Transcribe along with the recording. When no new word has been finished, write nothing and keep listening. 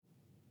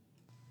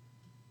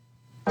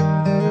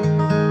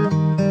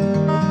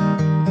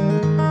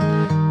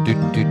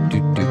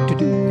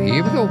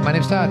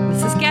name's Todd.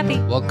 This is Kathy.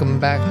 Welcome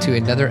back to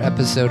another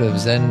episode of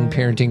Zen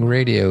Parenting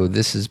Radio.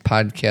 This is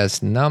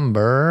podcast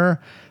number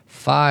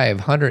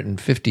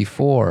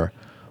 554.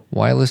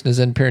 Why listen to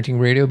Zen Parenting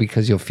Radio?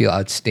 Because you'll feel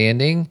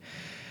outstanding.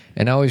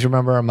 And always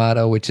remember our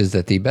motto, which is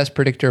that the best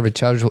predictor of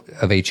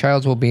a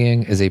child's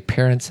well-being is a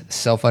parent's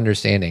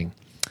self-understanding.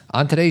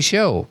 On today's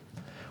show,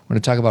 we're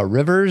going to talk about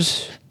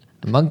rivers,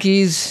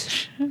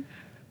 monkeys,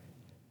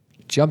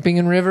 jumping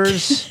in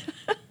rivers,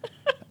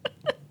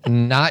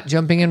 not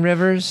jumping in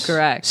rivers.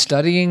 Correct.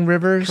 Studying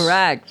rivers.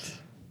 Correct.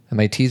 Am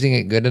I teasing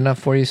it good enough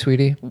for you,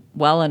 sweetie?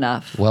 Well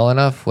enough. Well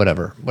enough?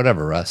 Whatever,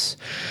 Russ.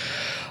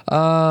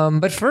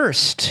 But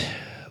first,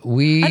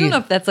 I don't know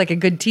if that's like a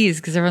good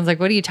tease because everyone's like,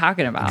 what are you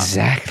talking about?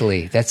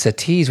 Exactly. That's a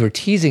tease. We're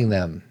teasing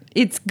them.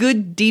 It's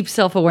good, deep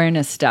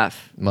self-awareness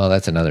stuff. Well,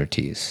 that's another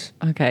tease.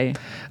 Okay.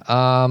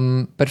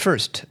 But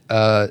first,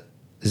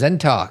 Zen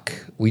Talk.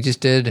 We just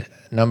did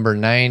number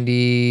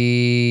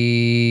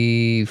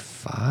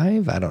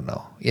 95? I don't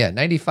know. Yeah,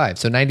 95.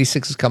 So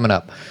 96 is coming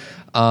up.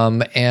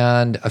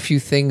 And a few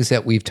things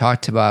that we've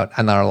talked about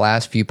on our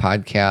last few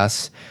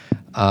podcasts.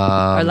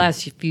 Our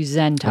last few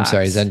Zen Talks.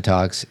 Zen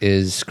Talks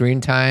is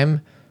screen time,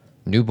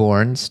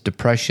 newborns,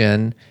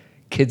 depression,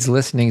 kids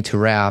listening to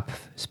rap,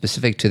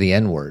 specific to the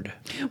N-word.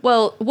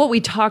 Well, what we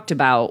talked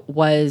about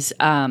was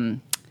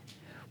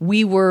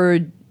we were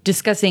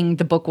discussing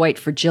the book White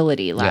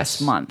Fragility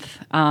last month.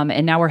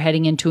 And now we're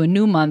heading into a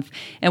new month.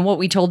 And what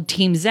we told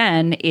Team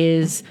Zen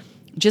is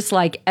just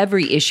like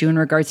every issue in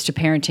regards to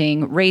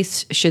parenting,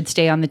 race should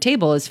stay on the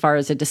table as far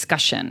as a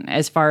discussion,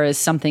 as far as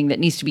something that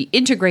needs to be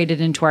integrated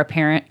into our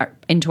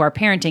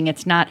parenting.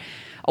 It's not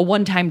a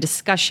one-time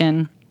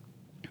discussion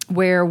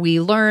where we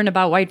learn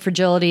about white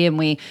fragility and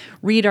we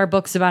read our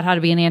books about how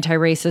to be an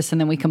anti-racist and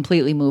then we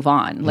completely move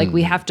on. Like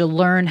we have to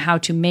learn how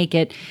to make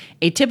it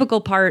a typical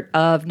part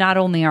of not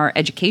only our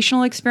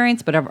educational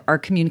experience, but of our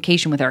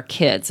communication with our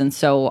kids. And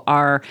so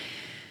our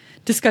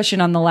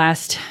discussion on the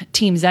last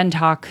Team Zen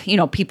Talk,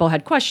 people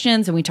had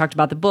questions and we talked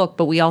about the book,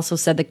 but we also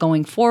said that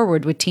going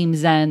forward with Team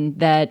Zen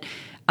that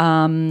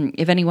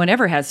if anyone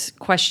ever has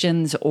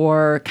questions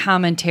or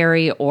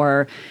commentary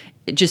or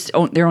just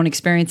their own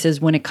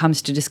experiences when it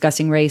comes to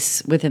discussing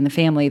race within the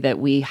family, that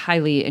we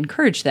highly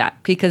encourage that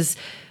because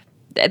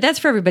that's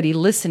for everybody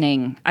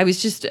listening. I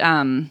was just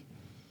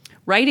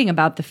writing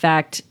about the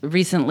fact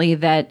recently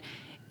that,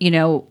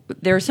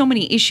 there are so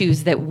many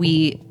issues that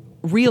we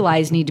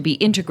realize need to be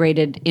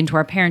integrated into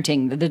our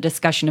parenting. The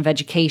discussion of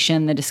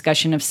education, the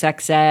discussion of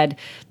sex ed,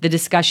 the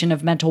discussion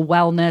of mental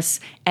wellness,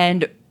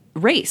 and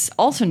race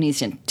also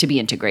needs to be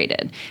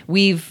integrated.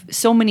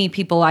 So many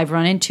people I've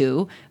run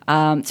into,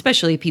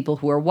 especially people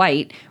who are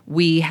white,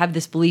 we have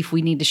this belief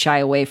we need to shy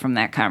away from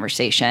that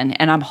conversation.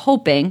 And I'm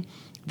hoping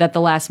that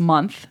the last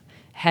month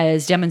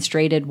has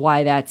demonstrated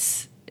why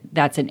that's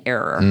an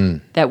error,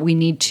 that we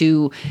need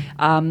to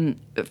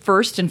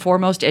first and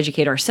foremost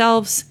educate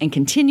ourselves and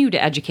continue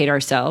to educate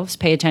ourselves,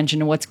 pay attention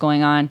to what's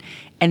going on.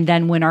 And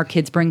then when our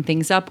kids bring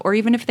things up, or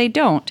even if they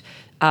don't,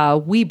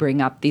 we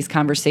bring up these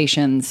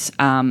conversations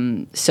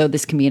so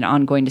this can be an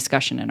ongoing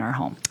discussion in our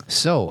home.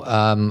 So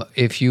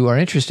if you are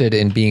interested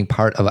in being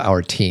part of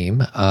our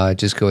team,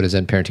 just go to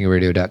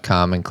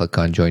zenparentingradio.com and click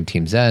on Join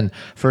Team Zen.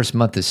 First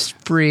month is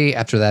free.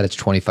 After that, it's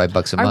 $25 a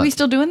month. Are we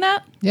still doing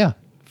that? Yeah.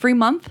 Free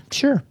month?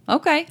 Sure.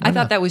 Okay. I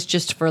thought that was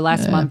just for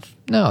last month.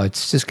 No,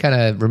 it's just kind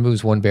of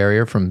removes one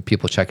barrier from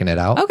people checking it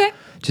out. Okay.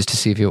 Just to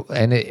see if you,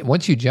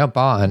 once you jump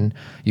on,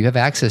 you have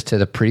access to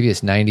the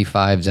previous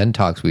 95 Zen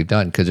Talks we've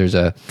done because there's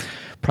a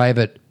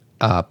private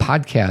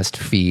podcast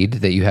feed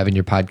that you have in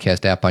your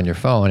podcast app on your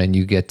phone, and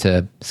you get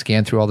to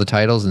scan through all the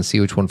titles and see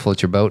which one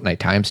floats your boat, and I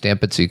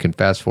timestamp it so you can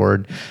fast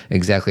forward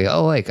exactly.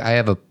 I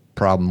have a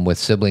problem with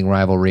sibling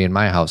rivalry in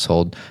my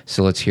household,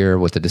 so let's hear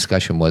what the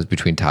discussion was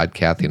between Todd,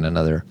 Kathy, and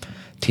another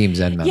Team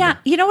Zen member. Yeah,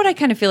 you know what I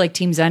kind of feel like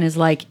Team Zen is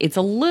like? It's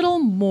a little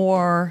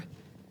more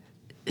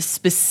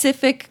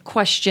specific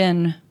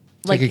question.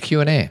 Like a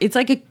Q&A. It's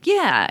like a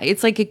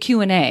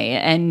Q&A,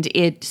 and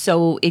it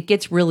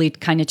gets really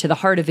kind of to the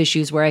heart of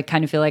issues where I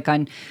kind of feel like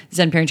on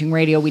Zen Parenting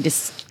Radio we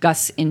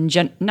discuss in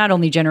not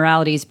only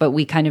generalities, but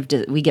we kind of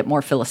we get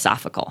more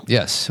philosophical.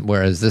 Yes,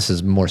 whereas this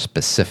is more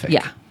specific.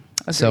 Yeah.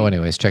 Agreed. So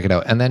anyways, check it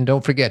out. And then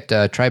don't forget,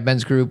 Tribe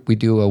Men's Group, we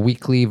do a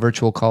weekly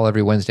virtual call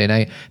every Wednesday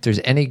night. If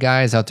there's any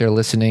guys out there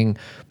listening,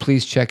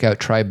 please check out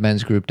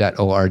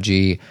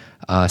tribemensgroup.org.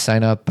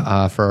 Sign up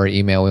for our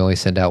email. We only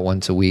send out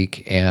once a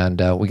week.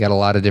 And we got a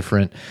lot of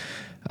different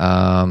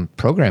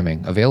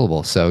programming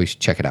available, so you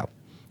should check it out.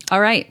 All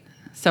right.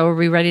 So are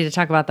we ready to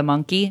talk about the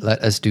monkey?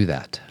 Let us do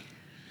that.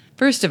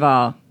 First of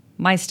all,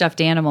 my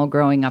stuffed animal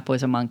growing up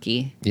was a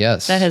monkey.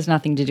 Yes. That has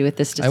nothing to do with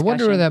this discussion. I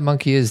wonder where that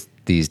monkey is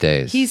these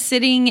days. He's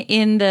sitting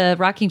in the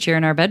rocking chair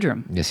in our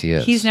bedroom. Yes, he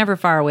is. He's never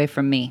far away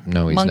from me.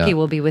 No, he's not. Monkey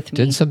will be with me.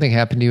 Didn't something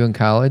happen to you in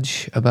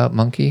college about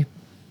Monkey?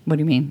 What do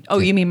you mean? Oh,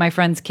 you mean my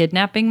friend's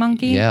kidnapping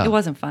Monkey? Yeah. It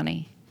wasn't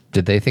funny.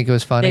 Did they think it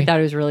was funny? They thought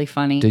it was really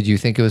funny. Did you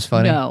think it was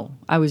funny? No,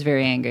 I was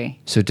very angry.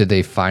 So did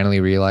they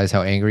finally realize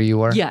how angry you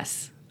were?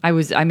 Yes.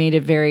 I made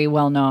it very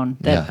well known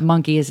that Yeah. the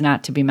monkey is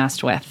not to be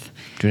messed with.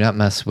 Do not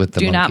mess with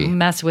the Do monkey. not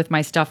mess with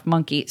my stuffed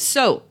monkey.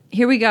 So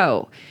here we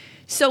go.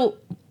 So,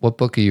 What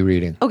book are you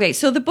reading? okay,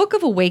 so the Book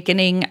of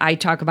Awakening, I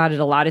talk about it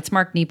a lot. It's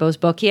Mark Nepo's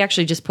book. He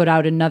actually just put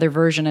out another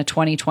version, a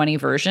 2020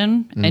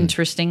 version,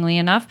 interestingly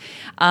enough.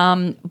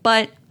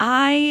 But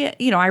I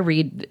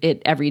read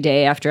it every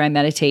day after I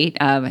meditate,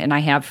 and I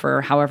have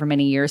for however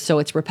many years. So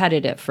it's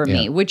repetitive for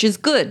me, which is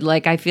good.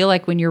 Like, I feel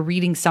like when you're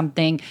reading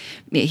something,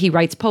 he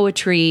writes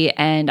poetry,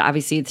 and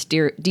obviously it's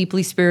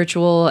deeply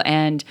spiritual,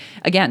 and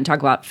again, talk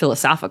about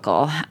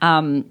philosophical.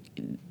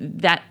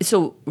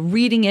 So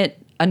reading it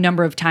a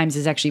number of times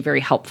is actually very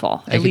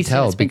helpful. I can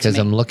tell because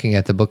I'm looking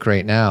at the book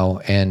right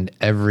now, and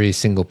every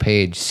single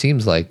page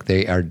seems like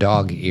they are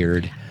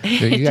dog-eared.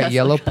 You got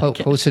yellow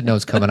Post-it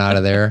notes coming out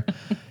of there,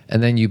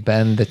 and then you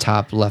bend the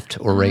top left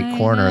or right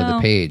corner of the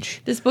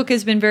page. This book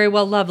has been very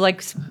well loved.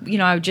 Like,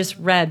 I just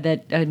read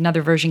that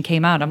another version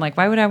came out. I'm like,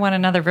 why would I want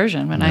another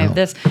version when I have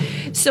this?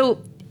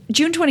 So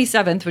June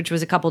 27th, which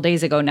was a couple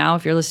days ago now,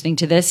 if you're listening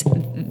to this,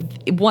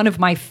 one of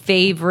my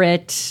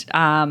favorite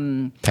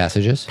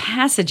Passages?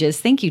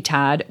 thank you,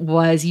 Todd,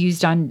 was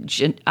used on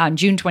June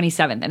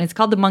 27th, and it's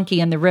called The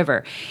Monkey and the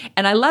River.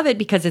 And I love it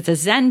because it's a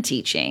Zen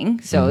teaching,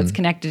 so it's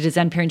connected to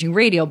Zen Parenting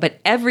Radio, but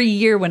every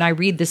year when I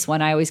read this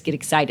one, I always get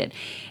excited.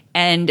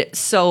 And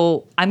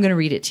so I'm going to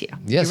read it to you.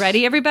 Yes. You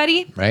ready,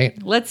 everybody?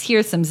 Right. Let's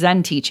hear some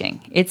Zen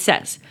teaching. It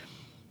says,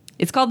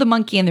 it's called The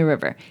Monkey and the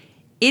River.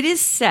 It is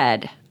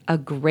said a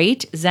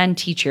great Zen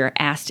teacher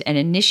asked an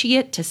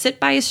initiate to sit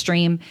by a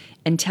stream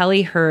until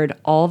he heard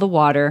all the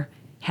water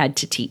had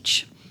to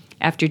teach.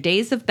 After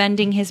days of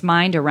bending his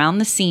mind around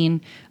the scene,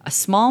 a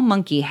small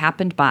monkey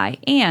happened by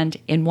and,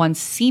 in one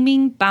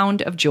seeming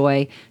bound of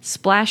joy,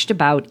 splashed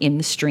about in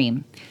the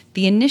stream.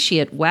 The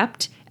initiate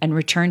wept and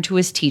returned to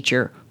his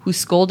teacher, who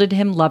scolded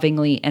him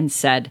lovingly and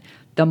said,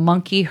 "The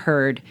monkey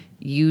heard,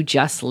 you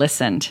just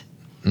listened."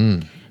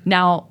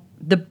 Now,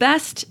 the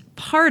best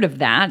part of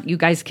that, you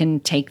guys can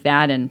take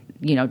that and,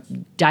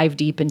 dive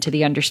deep into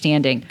the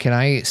understanding. Can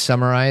I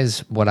summarize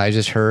what I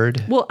just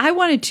heard? Well, I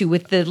wanted to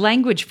with the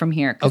language from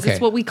here because Okay.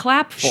 it's what we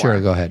clap for.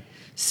 Sure, go ahead.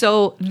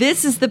 So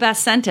this is the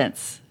best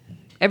sentence.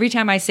 Every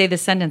time I say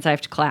this sentence, I have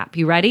to clap.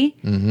 You ready?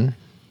 Mm-hmm.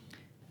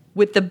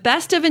 With the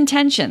best of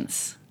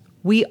intentions,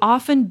 we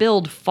often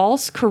build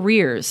false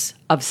careers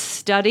of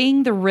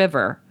studying the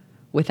river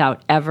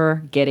without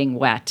ever getting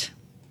wet.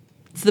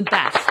 It's the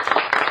best.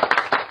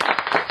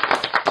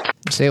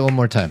 Say it one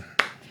more time.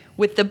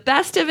 With the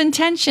best of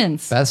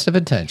intentions, Best of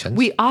intentions.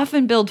 we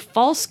often build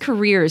false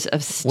careers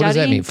of studying. What does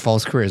that mean?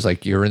 False careers?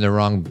 Like you're in the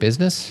wrong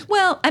business?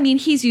 Well, I mean,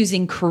 he's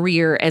using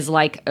career as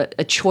like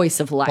a choice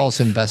of life. False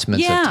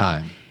investments of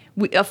time.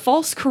 A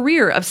false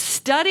career of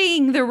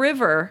studying the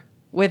river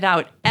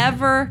without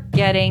ever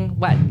getting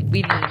wet.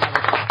 We didn't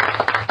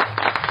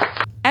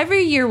ever.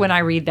 Every year when I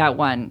read that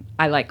one,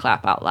 I like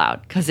clap out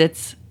loud because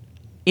it's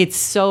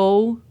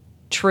so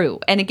true.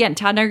 And again,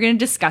 Todd and I are going to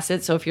discuss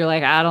it. So if you're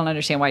like, I don't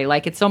understand why you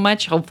like it so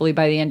much, hopefully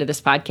by the end of this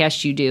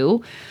podcast you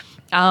do.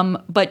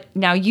 But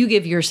now you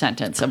give your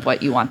sentence of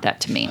what you want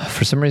that to mean.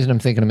 For some reason, I'm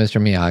thinking of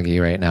Mr. Miyagi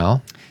right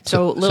now.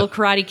 So little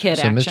Karate Kid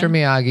So action. Mr.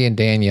 Miyagi and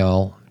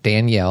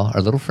Danielle,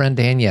 our little friend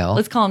Danielle.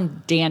 Let's call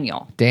him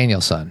Daniel.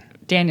 Daniel's son.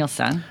 Daniel's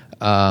son.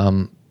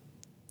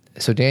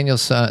 So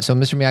Daniel's son. So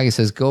Mr. Miyagi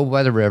says, go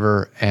by the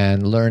river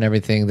and learn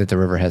everything that the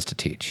river has to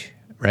teach.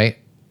 Right?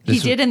 He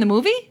did in the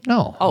movie?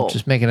 No, Oh. I'm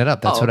just making it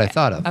up. That's what I okay.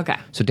 thought of. Okay.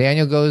 So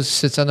Daniel goes,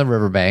 sits on the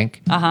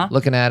riverbank,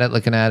 looking at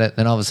it.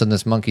 Then all of a sudden,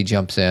 this monkey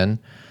jumps in.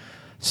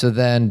 So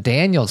then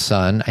Daniel's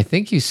son, I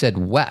think you said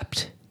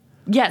wept.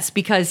 Yes,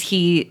 because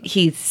he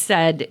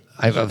said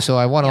So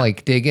I want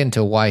to dig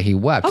into why he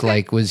wept.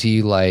 Okay. Was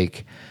he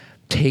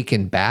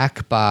taken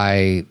back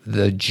by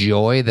the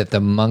joy that the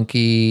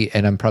monkey,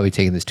 and I'm probably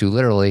taking this too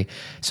literally.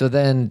 So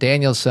then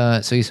Daniel's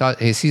son,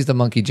 he sees the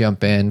monkey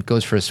jump in,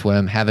 goes for a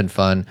swim, having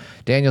fun.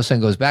 Daniel's son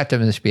goes back to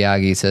Mr.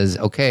 Miyagi, says,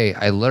 okay,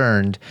 I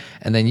learned.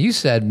 And then you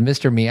said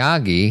Mr.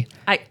 Miyagi.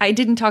 I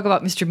didn't talk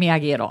about Mr.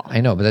 Miyagi at all.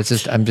 I know, but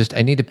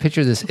I need to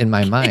picture this in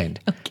my mind.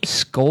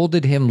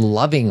 Scolded him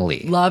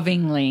lovingly.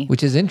 Lovingly.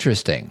 Which is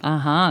interesting.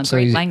 So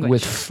Great language.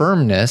 with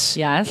firmness,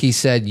 Yes. he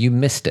said, you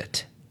missed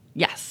it.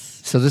 Yes.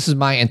 So this is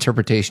my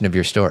interpretation of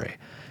your story.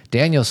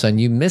 Danielson,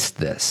 you missed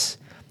this.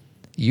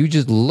 You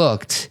just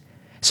looked.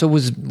 So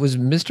was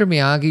Mr.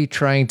 Miyagi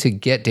trying to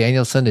get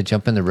Danielson to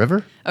jump in the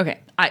river? Okay.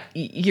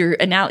 Your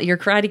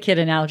Karate Kid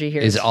analogy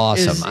here Is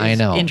awesome. I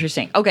know.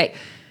 Interesting. Okay.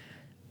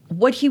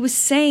 What he was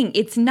saying,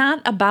 it's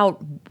not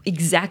about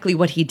exactly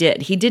what he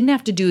did. He didn't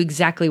have to do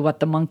exactly what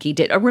the monkey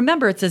did.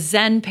 Remember, it's a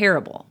Zen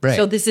parable. Right.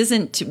 So this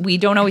isn't, we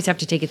don't always have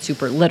to take it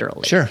super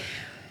literally. Sure.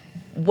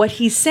 What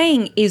he's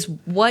saying is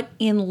what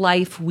in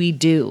life we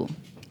do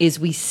is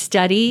we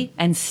study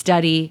and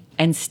study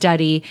and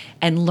study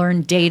and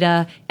learn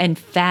data and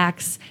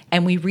facts,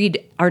 and we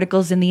read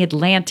articles in the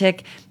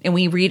Atlantic and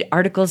we read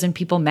articles in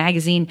People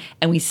magazine,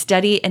 and we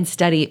study and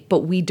study, but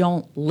we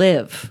don't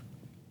live.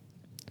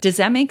 Does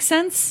that make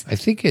sense? I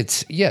think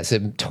yes,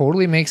 it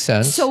totally makes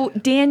sense. So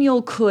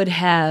Daniel could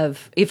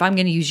have, if I'm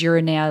going to use your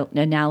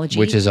analogy,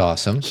 which is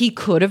awesome. He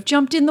could have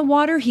jumped in the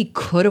water. He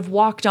could have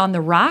walked on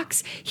the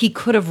rocks. He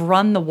could have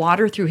run the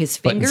water through his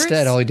But fingers.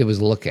 instead, all he did was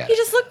look at it. He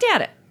just looked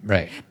at it.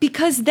 Right.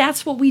 Because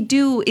that's what we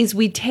do is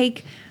we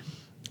take,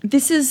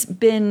 this is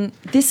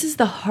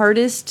the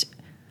hardest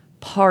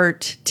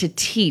part to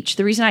teach.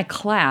 The reason I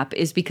clap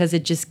is because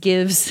it just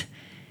gives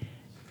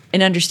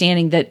an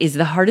understanding that is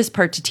the hardest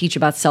part to teach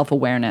about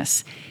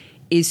self-awareness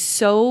is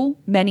so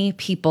many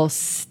people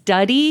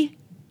study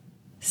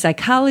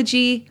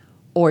psychology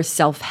or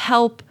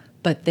self-help,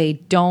 but they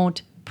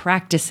don't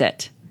practice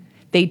it.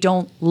 They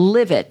don't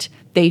live it.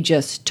 They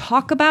just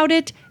talk about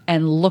it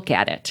and look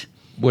at it.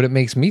 What it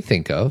makes me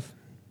think of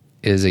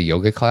is a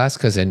yoga class,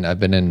 because I've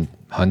been in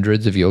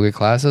hundreds of yoga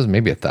classes,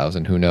 maybe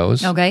 1,000, who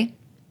knows? Okay.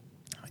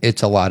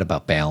 It's a lot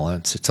about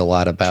balance. It's a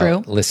lot about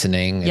True.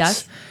 listening.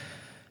 Yes.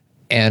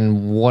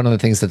 And one of the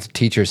things that the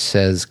teacher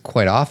says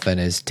quite often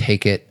is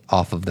take it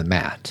off of the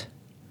mat.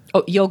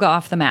 Oh, yoga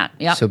off the mat.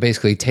 Yeah. So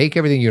basically take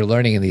everything you're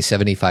learning in these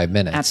 75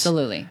 minutes.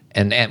 Absolutely.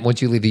 And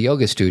once you leave the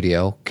yoga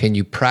studio, can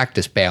you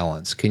practice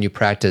balance? Can you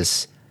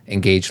practice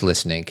engaged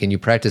listening? Can you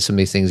practice some of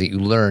these things that you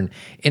learn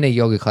in a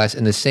yoga class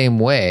in the same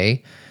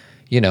way?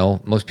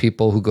 Most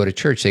people who go to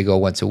church, they go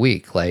once a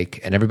week,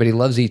 and everybody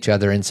loves each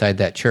other inside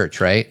that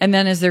church, right? And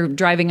then as they're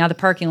driving out the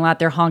parking lot,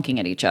 they're honking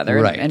at each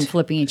other and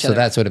flipping each other. So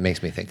that's what it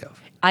makes me think of.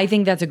 I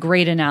think that's a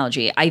great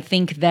analogy. I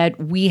think that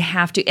we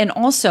have to, and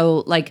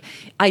also,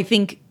 I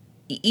think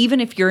even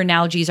if your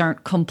analogies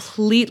aren't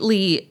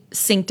completely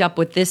synced up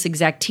with this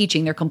exact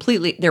teaching,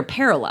 they're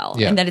parallel,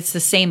 and that it's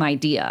the same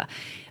idea.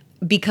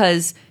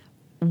 Because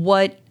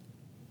what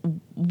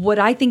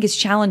I think is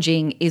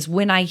challenging is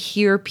when I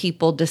hear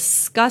people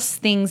discuss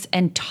things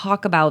and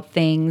talk about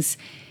things,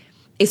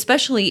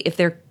 especially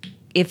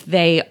if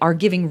they are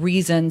giving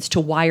reasons to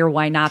why or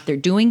why not they're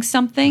doing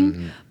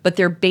something, but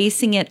they're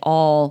basing it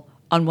all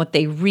on what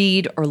they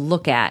read or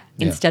look at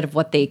instead of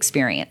what they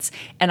experience.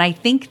 And I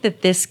think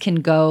that this can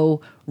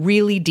go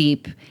really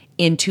deep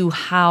into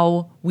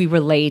how we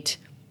relate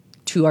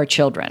to our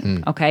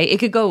children, okay? It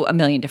could go a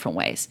million different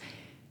ways.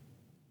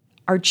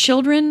 Our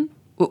children,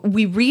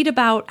 we read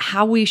about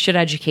how we should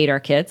educate our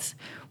kids.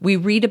 We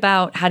read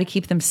about how to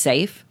keep them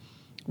safe.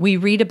 We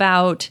read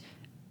about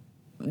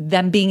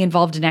them being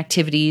involved in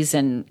activities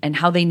and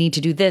how they need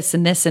to do this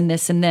and this and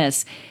this and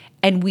this.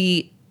 And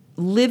we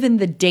live in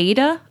the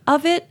data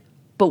of it,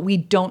 but we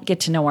don't get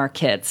to know our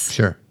kids.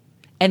 Sure.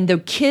 And the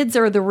kids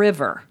are the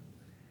river.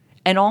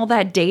 And all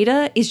that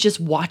data is just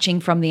watching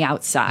from the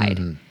outside.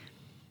 Mm-hmm.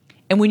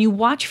 And when you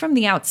watch from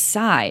the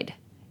outside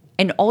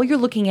and all you're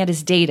looking at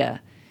is data,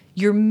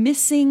 you're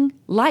missing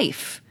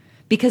life.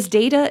 Because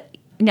data,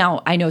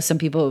 now I know some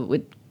people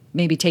would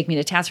maybe take me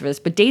to task for this,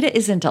 but data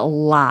isn't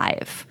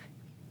alive.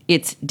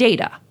 It's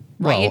data,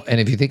 right? Well, and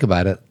if you think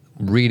about it,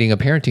 reading a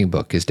parenting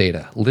book is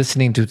data.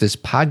 Listening to this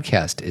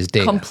podcast is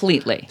data.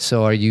 Completely.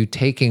 So are you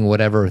taking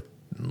whatever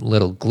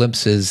little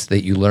glimpses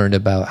that you learned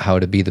about how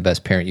to be the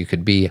best parent you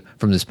could be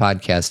from this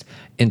podcast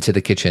into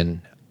the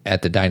kitchen,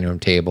 at the dining room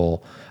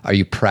table? Are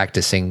you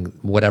practicing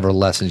whatever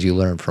lessons you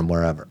learned from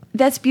wherever?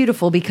 That's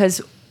beautiful,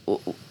 because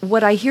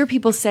what I hear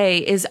people say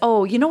is,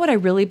 oh, you know what I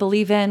really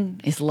believe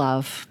in is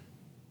love.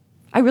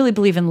 I really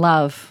believe in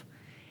love.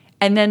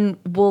 And then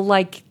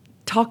we'll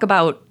talk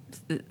about,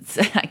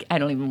 I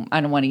don't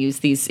want to use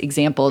these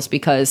examples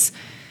because,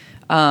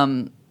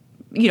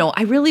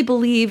 I really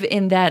believe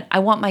in that I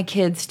want my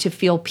kids to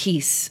feel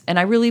peace. And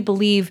I really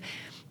believe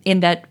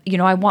in that,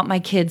 I want my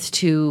kids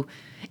to,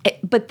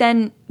 but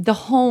then the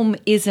home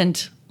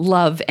isn't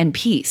love and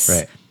peace.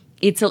 Right.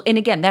 And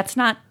again, that's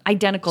not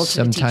identical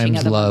to the teaching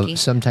of the monkey.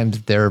 Sometimes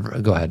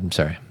go ahead, I'm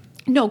sorry.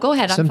 No, go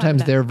ahead.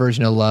 Sometimes their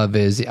version of love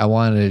is, I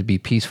want it to be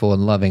peaceful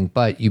and loving,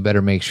 but you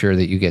better make sure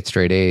that you get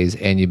straight A's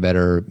and you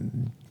better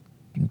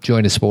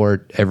join a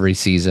sport every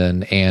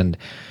season. And,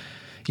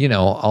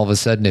 all of a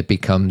sudden it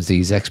becomes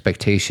these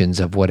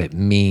expectations of what it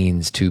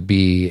means to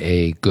be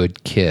a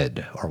good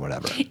kid or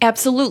whatever.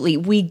 Absolutely.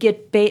 We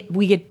get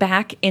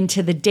back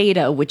into the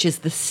data, which is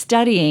the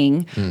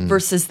studying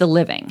versus the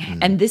living.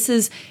 And this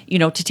is,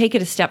 to take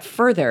it a step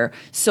further.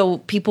 So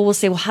people will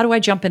say, well, how do I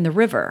jump in the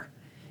river?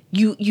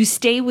 You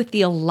stay with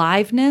the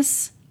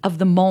aliveness of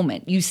the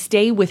moment. You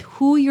stay with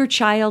who your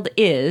child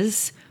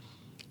is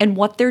and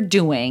what they're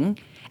doing,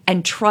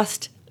 and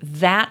trust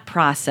that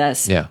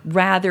process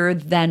rather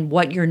than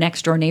what your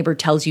next door neighbor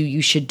tells you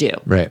should do.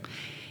 Right.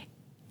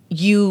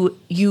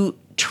 You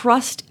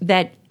trust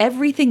that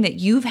everything that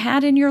you've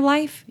had in your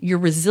life, your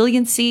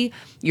resiliency,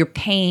 your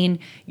pain,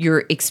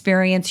 your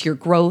experience, your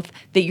growth,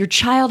 that your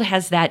child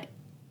has that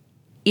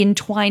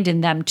entwined in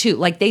them too.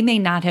 They may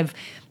not have,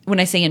 when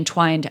I say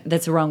entwined,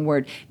 that's the wrong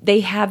word.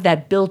 They have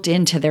that built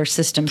into their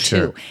system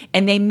too.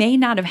 And they may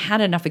not have had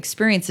enough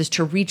experiences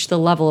to reach the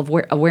level of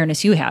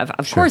awareness you have.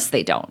 Of course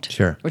they don't.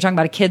 Sure. We're talking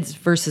about kids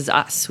versus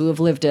us who have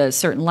lived a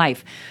certain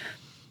life.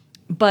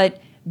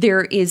 But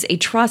there is a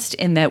trust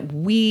in that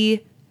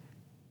we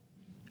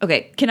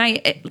Okay, can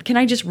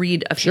I just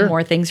read a few Sure.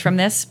 more things from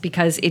this,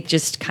 because it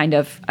just kind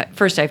of,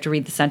 first I have to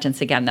read the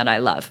sentence again that I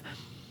love.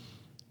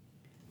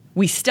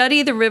 We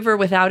study the river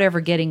without ever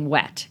getting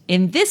wet.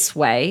 In this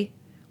way,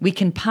 we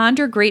can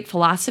ponder great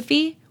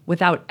philosophy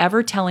without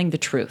ever telling the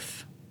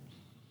truth.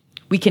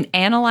 We can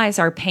analyze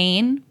our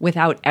pain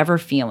without ever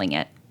feeling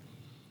it.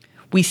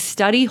 We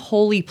study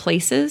holy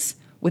places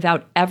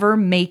without ever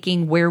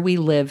making where we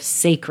live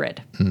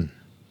sacred.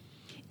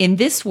 In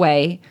this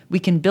way, we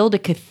can build a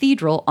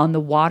cathedral on the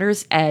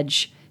water's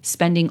edge,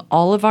 spending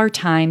all of our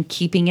time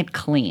keeping it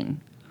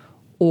clean.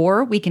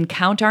 Or we can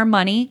count our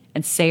money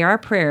and say our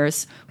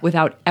prayers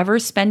without ever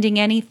spending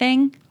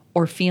anything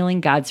or feeling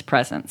God's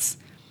presence.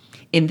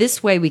 In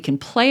this way, we can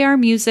play our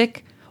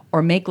music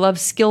or make love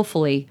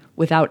skillfully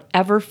without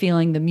ever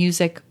feeling the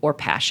music or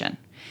passion.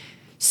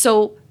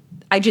 So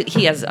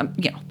he has,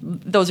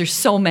 those are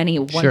so many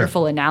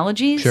wonderful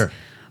analogies. Sure.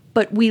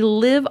 But we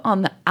live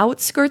on the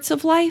outskirts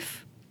of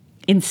life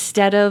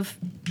instead of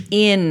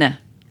in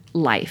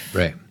life.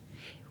 Right.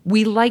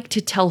 We like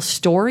to tell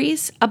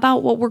stories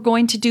about what we're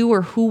going to do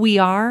or who we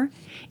are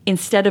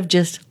instead of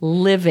just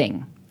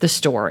living the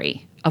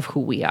story of who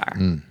we are.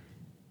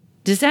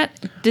 Does that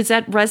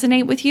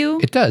resonate with you?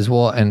 It does.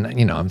 Well, and,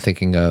 I'm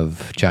thinking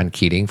of John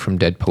Keating from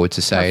Dead Poet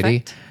Society.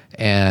 Perfect.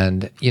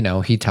 And,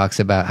 he talks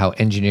about how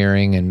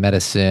engineering and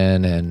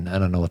medicine, and I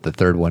don't know what the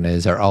third one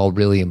is, are all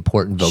really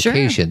important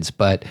vocations. Sure.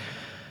 But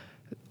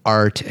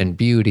art and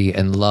beauty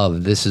and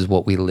love, this is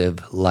what we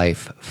live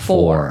life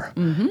for.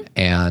 Mm-hmm.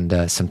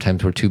 And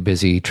sometimes we're too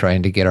busy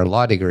trying to get our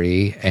law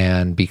degree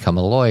and become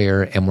a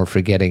lawyer, and we're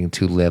forgetting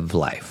to live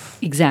life.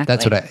 Exactly.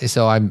 That's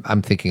what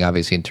I'm thinking,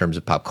 obviously, in terms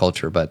of pop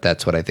culture, but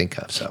that's what I think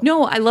of. So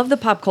no, I love the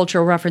pop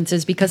cultural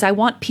references because I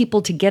want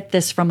people to get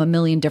this from a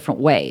million different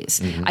ways.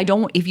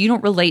 Mm-hmm. If you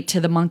don't relate to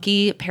the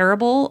monkey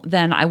parable,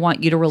 then I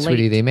want you to relate.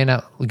 Sweetie, they may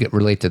not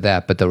relate to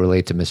that, but they'll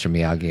relate to Mr.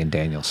 Miyagi and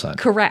Daniel-san.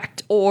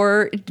 Correct.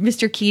 Or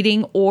Mr.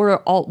 Keating,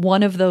 or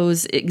one of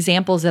those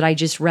examples that I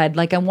just read.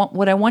 Like,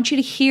 what I want you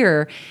to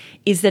hear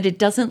is that it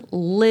doesn't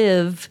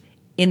live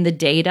in the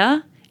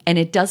data. And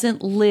it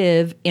doesn't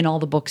live in all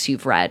the books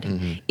you've read.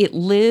 Mm-hmm. It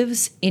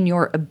lives in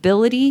your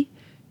ability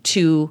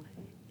to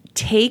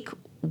take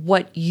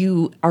what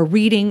you are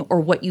reading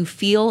or what you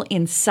feel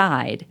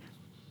inside,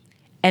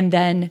 and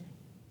then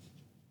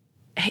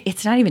you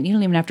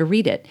don't even have to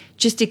read it.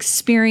 Just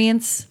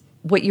experience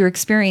what you're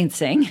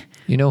experiencing.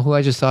 You know who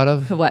I just thought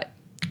of? What?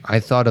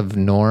 I thought of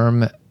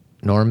Norman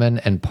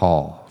and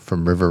Paul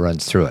from River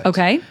Runs Through It.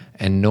 Okay.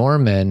 And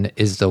Norman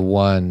is the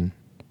one...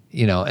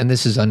 and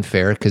this is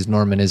unfair because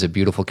Norman is a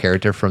beautiful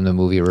character from the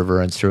movie River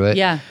Runs Through It.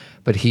 Yeah.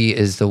 But he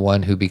is the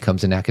one who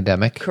becomes an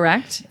academic.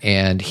 Correct.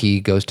 And he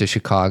goes to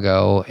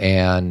Chicago,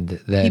 and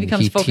then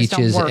he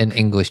teaches an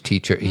English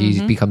teacher. Mm-hmm.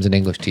 He becomes an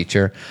English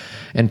teacher.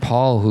 And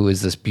Paul, who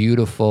is this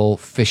beautiful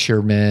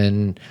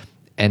fisherman,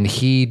 and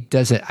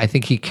I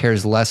think he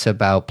cares less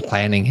about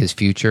planning his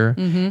future,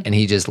 and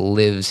he just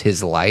lives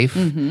his life.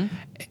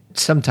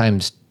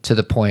 Sometimes to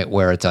the point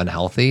where it's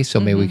unhealthy. So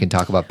maybe we can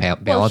talk about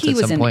balance at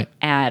some point.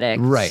 An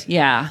addict. Right.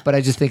 Yeah. But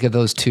I just think of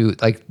those two,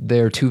 like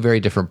they're two very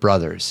different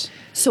brothers.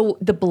 So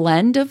the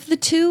blend of the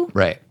two,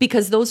 right?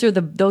 Because those are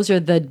the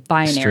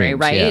binary, extremes,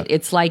 right? Yeah.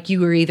 It's like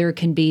you either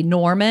can be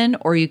Norman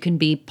or you can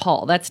be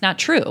Paul. That's not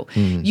true.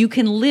 You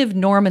can live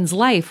Norman's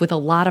life with a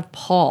lot of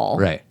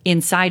Paul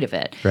inside of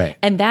it, right?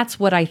 And that's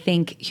what I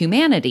think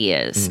humanity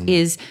is.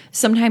 Is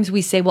sometimes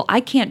we say, well, I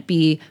can't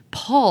be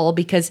Paul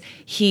because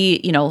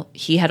he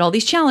had all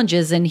these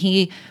challenges and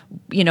he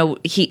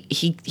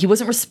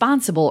wasn't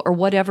responsible or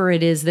whatever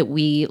it is that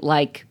we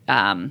like.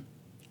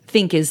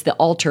 Think is the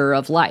altar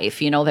of life,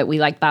 that we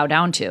like bow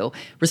down to.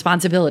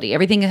 Responsibility.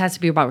 Everything has to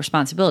be about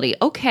responsibility.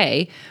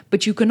 Okay,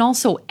 but you can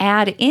also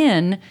add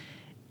in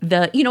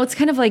it's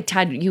kind of like,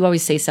 Todd, you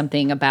always say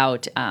something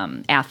about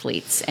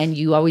athletes, and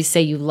you always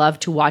say you love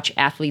to watch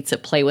athletes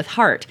that play with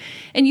heart.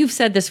 And you've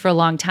said this for a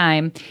long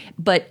time,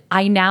 but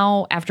I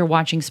now, after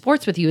watching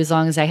sports with you as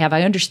long as I have,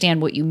 I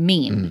understand what you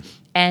mean.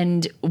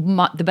 And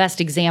the best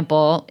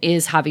example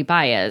is Javi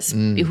Baez,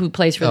 who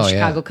plays for the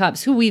Chicago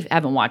Cubs, who we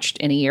haven't watched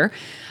in a year.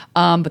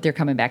 But they're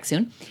coming back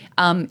soon.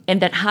 And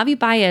that Javi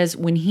Baez,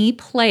 when he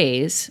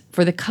plays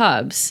for the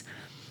Cubs,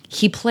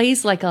 he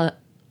plays like a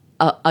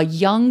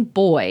young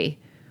boy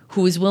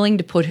who is willing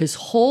to put his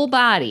whole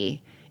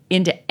body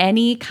into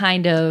any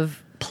kind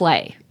of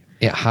play.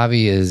 Yeah,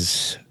 Javi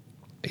is,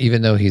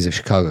 even though he's a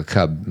Chicago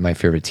Cub, my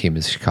favorite team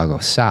is Chicago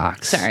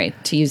Sox. Sorry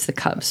to use the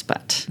Cubs,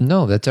 but...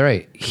 No, that's all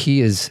right.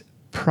 He is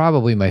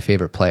probably my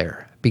favorite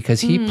player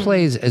because he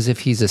plays as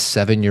if he's a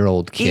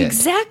 7-year-old kid.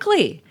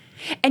 Exactly.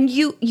 And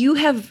you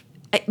have,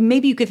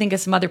 maybe you could think of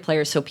some other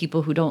players, so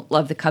people who don't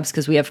love the Cubs,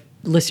 because we have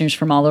listeners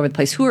from all over the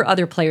place. Who are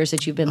other players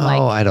that you've been like?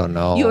 Oh, I don't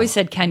know. You always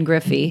said Ken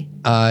Griffey.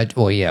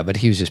 Well, yeah, but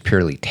he was just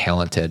purely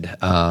talented.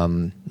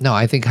 No,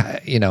 I think,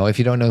 if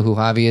you don't know who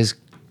Javi is,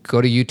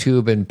 go to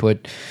YouTube and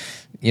put,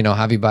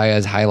 Javi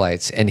Baez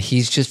highlights. And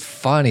he's just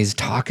fun. He's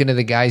talking to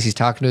the guys. He's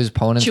talking to his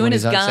opponents chewing when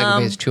he's his on gum.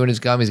 second base, chewing his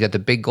gum. He's got the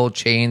big gold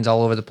chains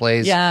all over the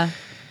place. Yeah.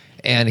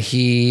 And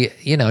he,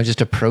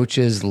 just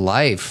approaches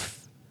life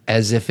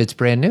as if it's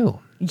brand new.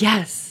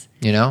 Yes.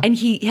 You know? And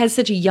he has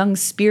such a young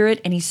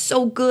spirit, and he's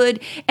so good,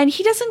 and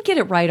he doesn't get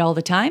it right all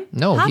the time.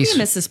 No, Javi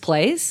misses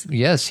plays.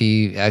 Yes,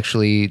 he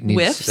actually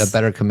needs Whiffs. a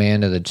better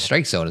command of the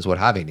strike zone is what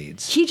Javi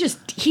needs.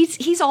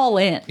 He's all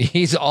in.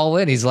 He's all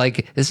in. He's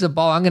like, this is a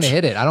ball, I'm going to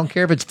hit it. I don't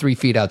care if it's 3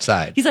 feet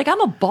outside. He's like, I'm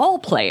a ball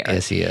player.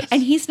 Yes, he is.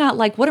 And he's not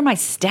like, what are my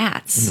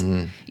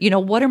stats? You know,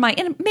 what are my,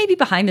 and maybe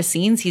behind the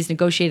scenes, he's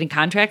negotiating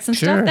contracts and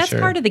stuff. That's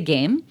part of the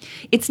game.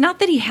 It's not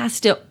that he has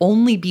to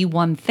only be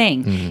one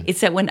thing.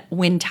 It's that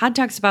when Todd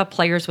talks about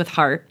players with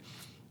heart,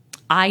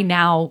 I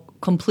now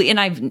and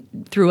I've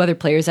through other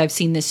players, I've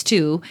seen this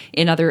too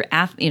in other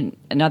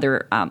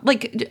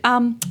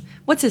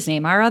what's his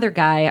name? Our other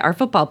guy, our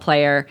football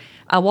player,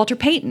 Walter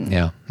Payton.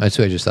 Yeah, that's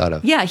what I just thought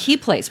of. Yeah, he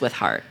plays with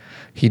heart.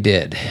 He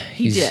did.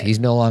 He's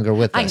no longer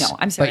with us. I know.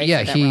 I'm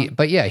sorry.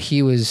 But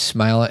he was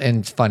smiling. And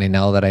it's funny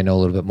now that I know a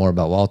little bit more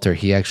about Walter.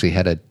 He actually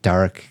had a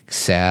dark,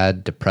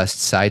 sad, depressed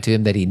side to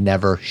him that he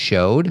never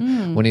showed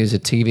when he was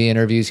at TV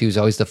interviews. He was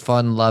always the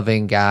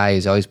fun-loving guy.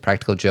 He's always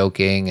practical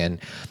joking, and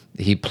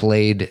he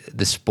played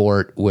the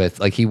sport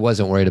with he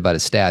wasn't worried about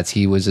his stats.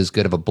 He was as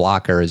good of a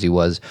blocker as he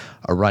was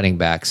a running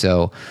back.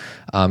 So,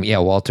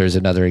 Walter's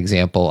another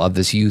example of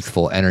this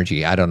youthful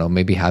energy. I don't know.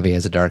 Maybe Javi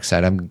has a dark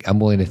side. I'm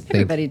willing to think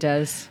Everybody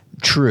does.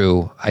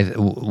 True.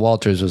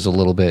 Walter's was a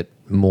little bit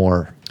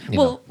more.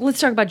 Let's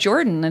talk about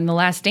Jordan in The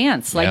Last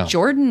Dance.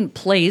 Jordan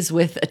plays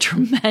with a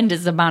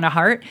tremendous amount of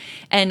heart,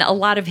 and a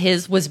lot of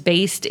his was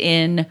based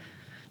in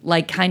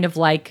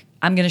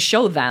I'm going to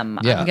show them.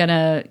 Yeah. I'm going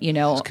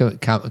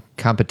to,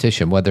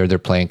 competition, whether they're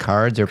playing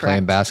cards or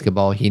playing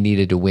basketball, he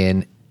needed to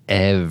win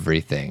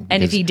everything.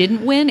 And if he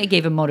didn't win, it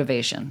gave him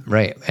motivation.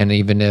 Right. And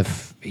even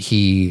if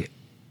he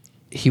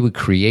would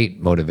create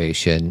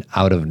motivation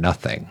out of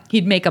nothing.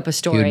 He'd make up a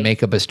story. He would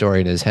make up a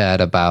story in his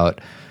head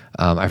about,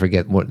 I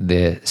forget what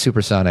the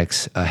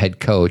Supersonics head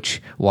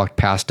coach walked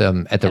past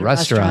him at the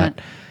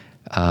restaurant.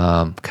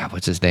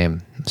 What's his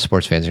name?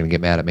 Sports fans are going to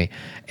get mad at me.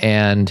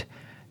 And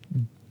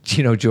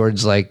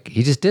Jordan's like,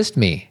 he just dissed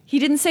me. He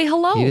didn't say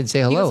hello. He goes,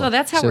 oh,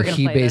 that's how we're going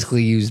to play So he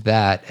basically used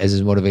that as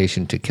his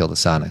motivation to kill the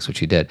Sonics, which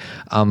he did.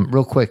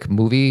 Real quick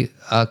movie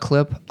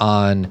clip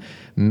on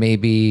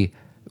maybe,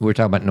 we were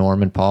talking about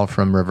Norm and Paul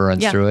from River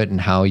Runs Through It and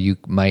how you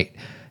might,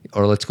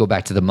 or let's go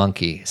back to the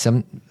monkey.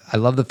 I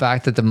love the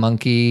fact that the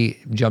monkey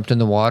jumped in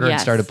the water and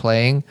started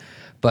playing,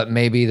 but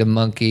maybe the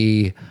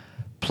monkey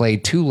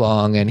played too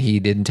long and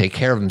he didn't take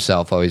care of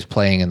himself while he was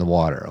playing in the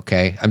water,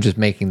 okay? I'm just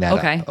making that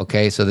up,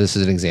 okay? So this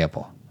is an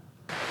example.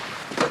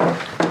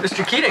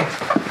 Mr. Keating.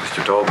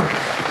 Mr.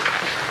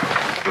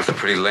 Tolbert, it was a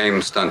pretty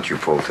lame stunt you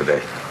pulled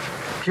today.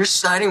 You're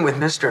siding with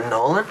Mr.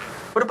 Nolan?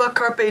 What about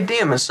Carpe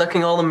Diem and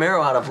sucking all the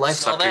marrow out of life?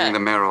 Sucking the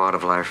marrow out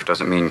of life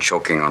doesn't mean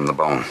choking on the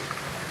bone.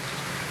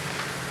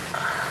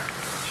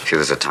 See,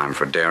 there's a time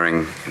for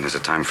daring and there's a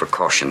time for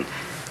caution.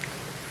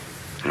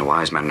 And a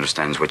wise man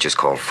understands which is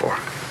called for.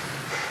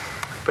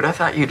 But I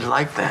thought you'd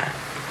like that.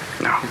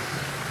 No.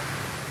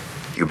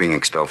 You being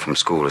expelled from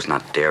school is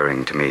not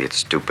daring to me, it's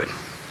stupid.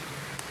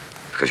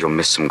 Because you'll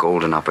miss some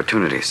golden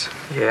opportunities.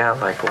 Yeah,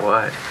 like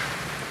what?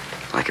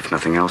 Like, if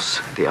nothing else,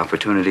 the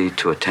opportunity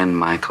to attend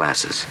my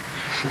classes.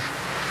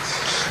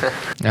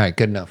 All right,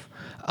 good enough.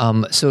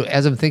 So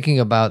as I'm thinking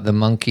about the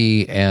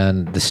monkey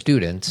and the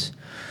students,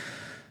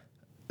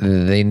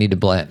 they need to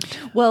blend.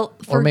 Well,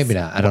 or maybe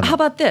not. I don't know. How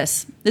about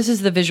this? This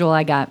is the visual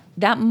I got.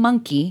 That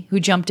monkey who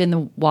jumped in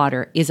the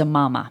water is a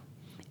mama,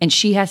 and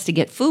she has to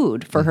get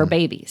food for her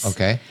babies.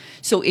 Okay.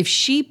 So if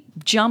she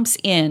jumps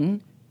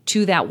in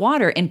to that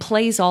water and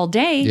plays all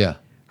day,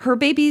 her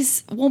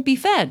babies won't be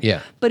fed.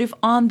 Yeah. But if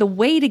on the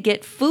way to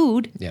get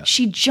food, Yeah.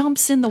 she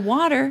jumps in the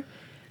water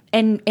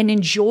and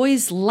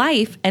enjoys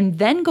life and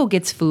then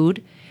gets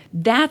food,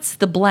 that's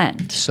the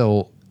blend.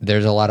 So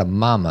there's a lot of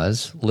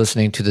mamas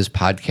listening to this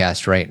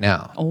podcast right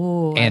now.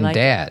 Oh, and I like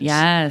dads. It.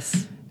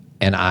 Yes.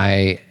 And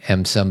I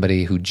am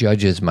somebody who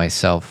judges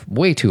myself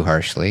way too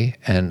harshly.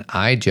 And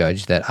I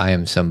judge that I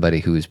am somebody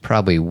who is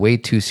probably way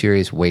too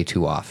serious, way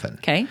too often.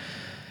 Okay.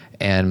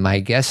 And my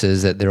guess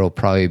is that there will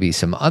probably be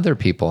some other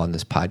people on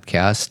this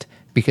podcast,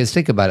 because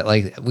think about it.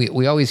 Like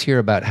we always hear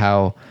about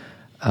how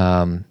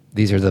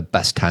these are the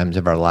best times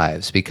of our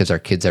lives because our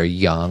kids are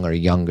young or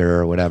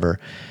younger or whatever.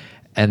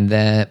 And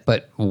then,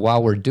 but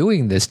while we're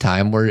doing this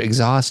time, we're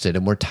exhausted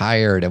and we're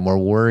tired and we're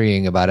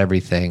worrying about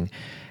everything.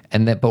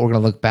 But we're going to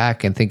look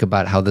back and think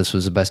about how this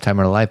was the best time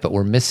of our life, but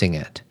we're missing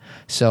it.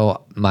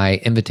 So my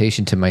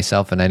invitation to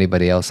myself and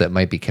anybody else that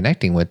might be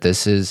connecting with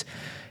this is,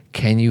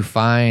 can you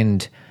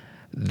find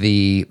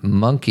the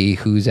monkey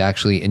who's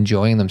actually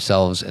enjoying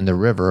themselves in the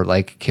river?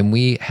 Like, can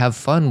we have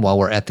fun while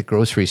we're at the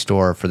grocery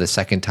store for the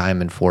second time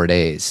in 4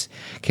 days?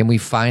 Can we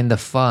find the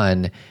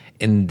fun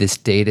in this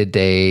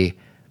day-to-day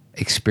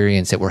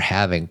experience that we're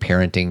having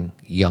parenting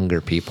younger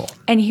people?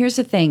 And here's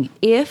the thing.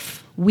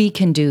 If we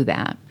can do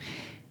that,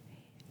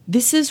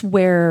 this is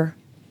where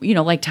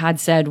like Todd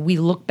said, we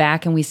look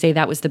back and we say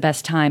that was the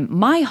best time.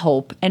 My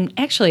hope, and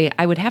actually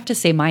I would have to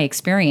say my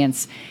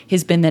experience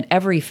has been that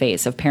every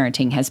phase of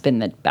parenting has been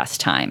the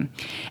best time.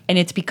 And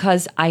it's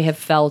because I have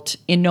felt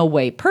in no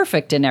way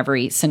perfect in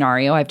every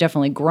scenario. I've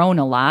definitely grown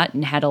a lot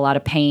and had a lot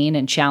of pain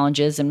and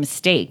challenges and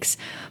mistakes,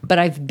 but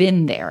I've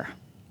been there.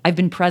 I've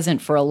been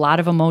present for a lot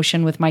of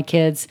emotion with my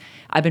kids.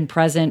 I've been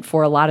present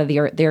for a lot of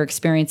their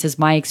experiences,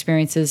 my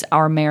experiences,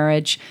 our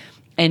marriage.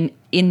 And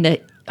in the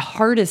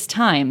hardest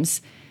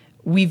times,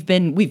 we've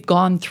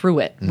gone through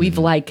it. Mm-hmm. We've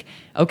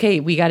okay,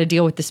 we got to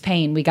deal with this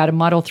pain. We got to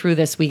muddle through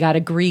this. We got to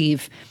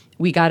grieve.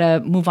 We got to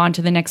move on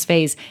to the next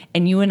phase.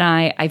 And you and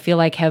I feel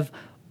like have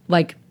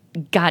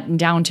gotten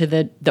down to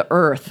the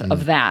earth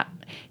of that.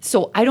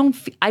 So I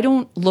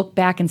don't look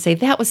back and say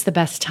that was the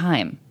best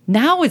time.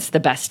 Now it's the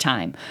best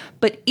time.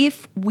 But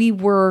if we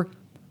were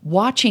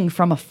watching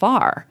from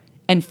afar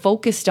and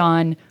focused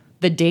on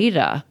the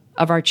data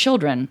of our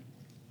children,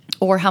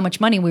 or how much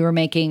money we were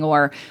making,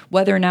 or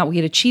whether or not we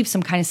had achieved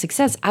some kind of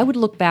success, I would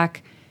look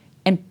back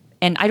and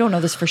I don't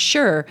know this for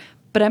sure,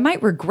 but I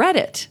might regret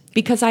it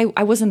because I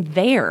wasn't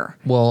there.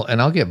 Well,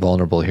 and I'll get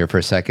vulnerable here for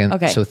a second.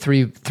 Okay. So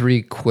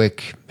three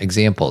quick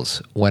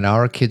examples. When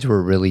our kids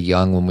were really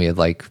young, when we had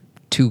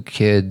 2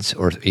 kids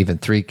or even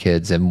 3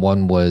 kids, and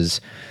one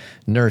was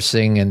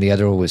nursing and the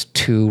other was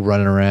 2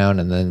 running around,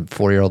 and then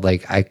 4-year-old,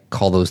 I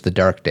call those the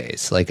dark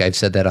days. I've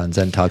said that on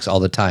Zen Talks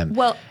all the time.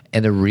 Well,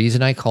 and the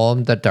reason I call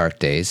them the dark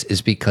days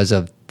is because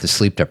of the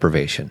sleep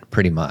deprivation,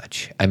 pretty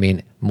much. I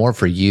mean, more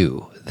for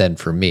you than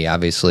for me.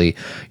 Obviously,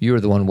 you were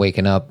the one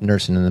waking up,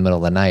 nursing in the middle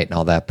of the night and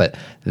all that, but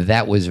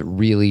that was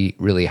really,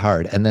 really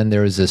hard. And then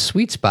there was a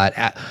sweet spot,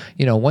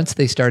 once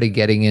they started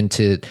getting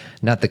into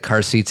not the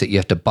car seats that you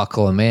have to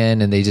buckle them in,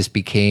 and they just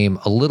became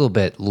a little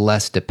bit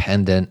less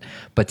dependent,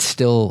 but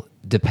still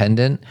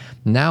dependent.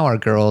 Now our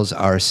girls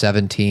are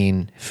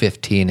 17,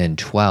 15, and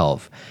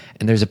 12.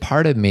 And there's a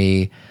part of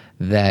me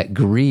that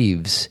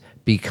grieves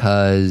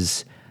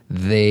because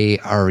they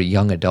are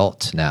young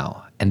adults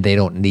now and they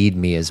don't need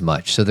me as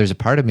much. So there's a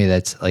part of me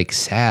that's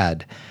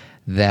sad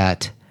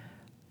that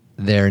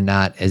they're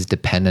not as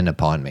dependent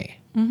upon me.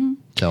 Mm-hmm.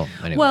 So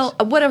anyways. Well,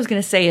 what I was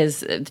going to say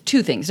is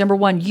 2 things. Number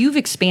one, you've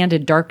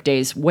expanded dark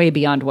days way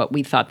beyond what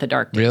we thought the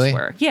dark days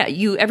were. Yeah,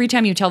 every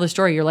time you tell the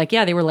story, you're like,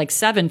 yeah, they were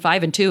 7,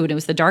 5, and 2, and it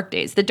was the dark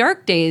days. The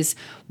dark days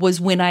was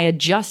when I had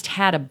just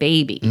had a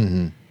baby.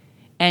 Mm-hmm.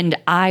 And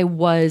I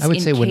would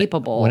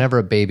incapable. Say whenever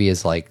a baby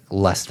is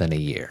less than a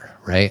year,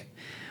 right?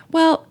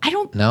 Well, I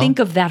don't think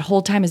of that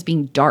whole time as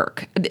being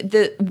dark.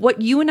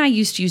 What you and I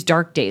used to use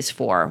dark days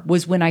for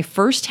was when I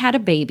first had a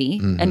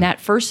baby, mm-hmm. and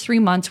that first 3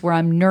 months where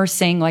I'm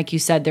nursing, like you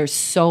said, there's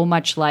so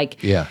much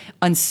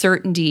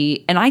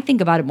uncertainty. And I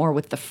think about it more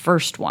with the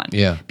first one.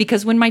 Yeah.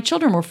 Because when my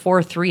children were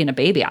 4, 3, and a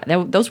baby,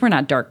 those were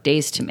not dark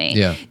days to me.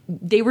 Yeah.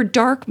 They were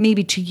dark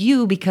maybe to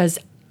you because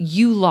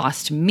you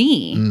lost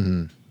me.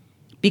 Mm-hmm.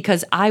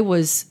 Because I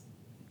was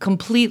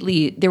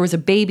there was a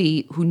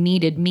baby who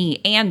needed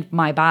me and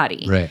my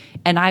body. Right.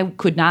 And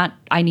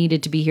I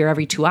needed to be here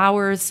every 2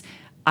 hours.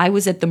 I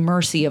was at the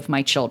mercy of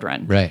my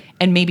children. Right.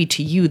 And maybe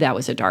to you that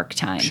was a dark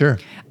time. Sure.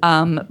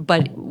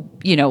 But,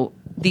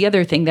 the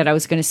other thing that I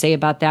was going to say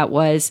about that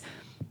was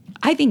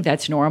I think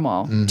that's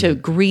normal to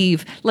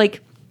grieve.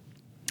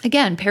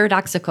 Again,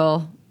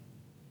 paradoxical,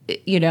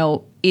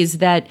 is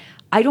that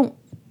I don't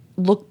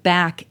look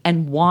back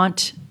and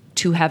want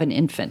to have an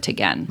infant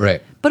again.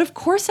 Right. But of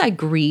course I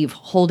grieve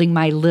holding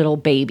my little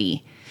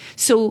baby.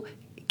 So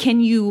can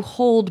you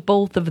hold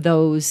both of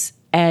those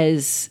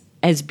as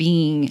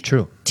being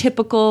true,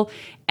 typical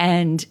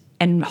and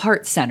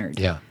heart-centered?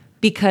 Yeah.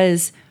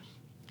 Because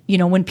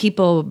when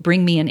people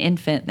bring me an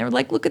infant, they're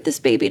like, look at this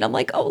baby. And I'm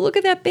like, oh, look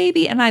at that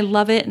baby. And I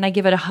love it. And I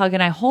give it a hug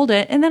and I hold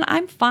it. And then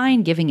I'm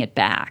fine giving it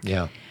back.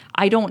 Yeah.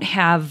 I don't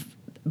have,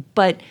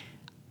 but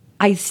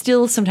I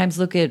still sometimes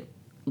look at,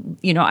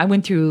 I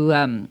went through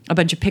a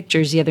bunch of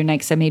pictures the other night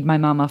because I made my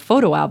mom a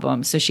photo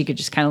album so she could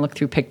just kind of look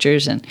through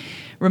pictures and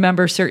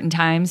remember certain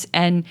times.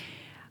 And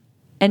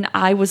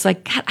I was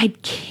like, God, I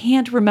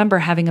can't remember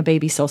having a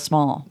baby so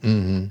small.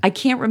 Mm-hmm. I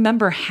can't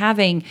remember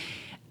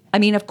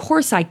of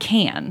course I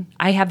can.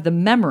 I have the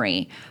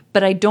memory,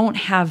 but I don't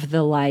have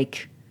the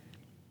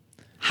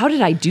how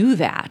did I do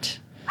that?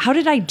 How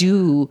did I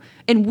do?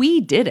 And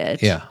we did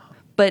it. Yeah.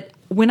 But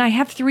when I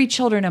have 3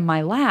 children in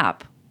my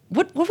lap,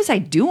 what was I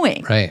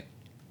doing? Right.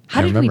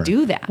 How did we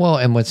do that? Well,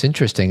 and what's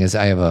interesting is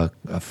I have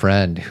a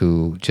friend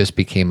who just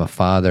became a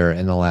father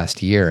in the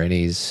last year, and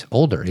he's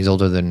older. He's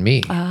older than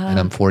me, and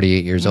I'm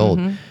 48 years old.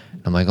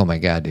 I'm like, oh my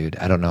God, dude,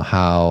 I don't know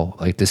how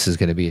this is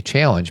going to be a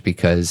challenge,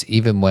 because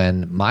even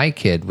when my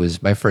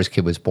first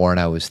kid was born,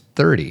 I was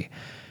 30,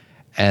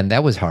 and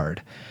that was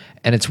hard.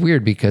 And it's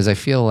weird because I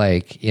feel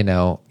like, you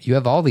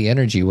have all the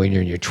energy when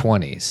you're in your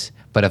 20s,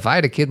 but if I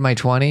had a kid in my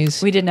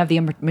 20s, we didn't have the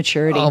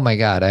maturity. Oh my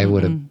God,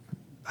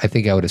 I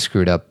think I would have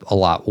screwed up a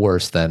lot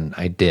worse than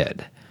I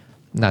did.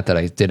 Not that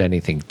I did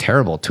anything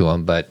terrible to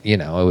him, but it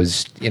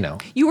was,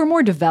 You were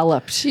more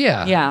developed.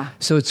 Yeah. Yeah.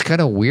 So it's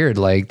kind of weird.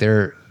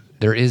 There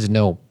is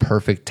no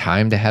perfect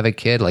time to have a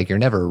kid. You're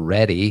never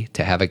ready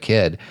to have a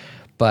kid.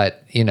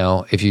 But,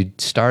 if you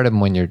start them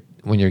when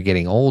you're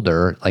getting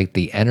older, like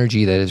the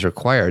energy that is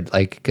required,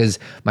 like, because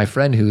my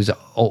friend who's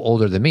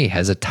older than me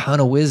has a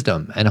ton of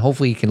wisdom, and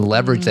hopefully he can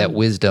leverage that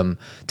wisdom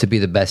to be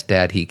the best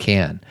dad he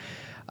can.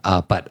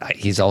 But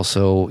he's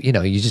also, you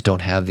just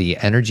don't have the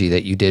energy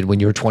that you did when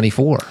you were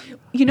 24.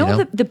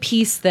 The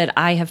piece that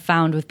I have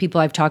found with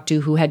people I've talked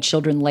to who had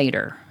children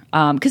later,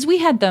 because we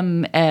had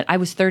them I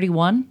was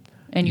 31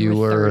 and you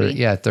were 30.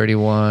 Yeah,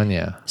 31,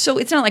 yeah. So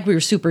it's not like we were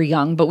super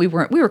young, but we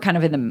were kind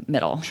of in the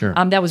middle. Sure.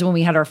 That was when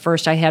we had our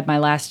first. I had my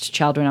last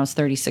child when I was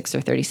 36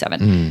 or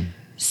 37.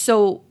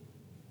 So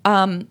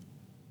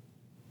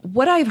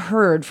what I've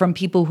heard from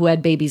people who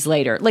had babies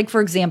later, like, for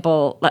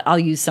example, I'll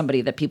use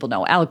somebody that people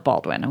know, Alec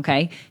Baldwin,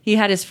 okay? He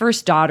had his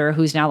first daughter,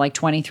 who's now like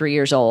 23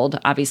 years old,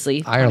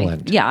 obviously.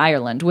 Ireland.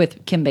 Ireland,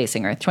 with Kim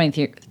Basinger,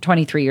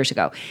 23 years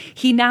ago.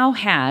 He now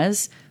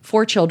has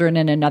 4 children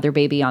and another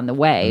baby on the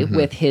way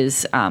with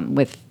his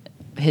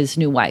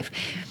new wife.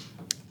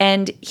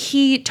 And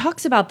he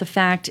talks about the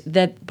fact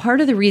that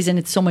part of the reason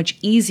it's so much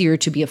easier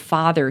to be a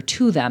father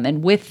to them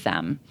and with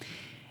them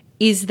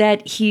is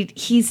that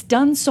he's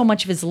done so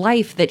much of his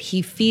life that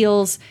he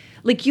feels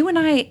like you and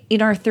I in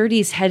our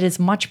 30s had as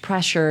much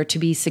pressure to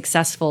be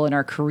successful in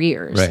our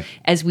careers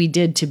as we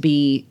did to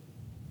be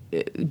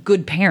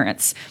good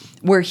parents,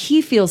 where he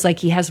feels like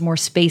he has more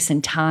space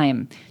and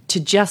time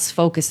to just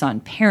focus on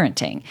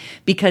parenting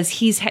because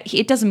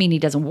it doesn't mean he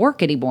doesn't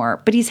work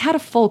anymore, but he's had a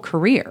full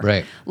career.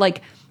 Right.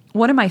 Like,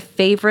 one of my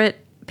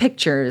favorite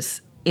pictures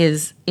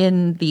is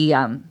in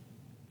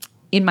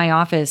my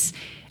office.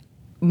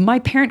 My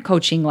parent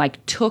coaching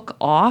took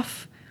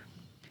off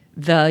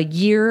the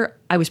year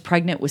I was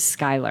pregnant with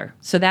Skylar.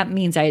 So that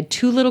means I had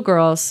 2 little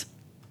girls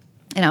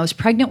and I was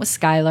pregnant with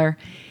Skylar.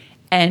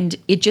 And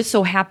it just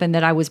so happened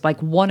that I was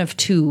one of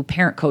 2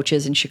 parent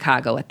coaches in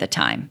Chicago at the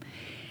time.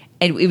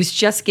 And it was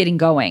just getting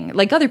going.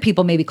 Like, other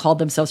people maybe called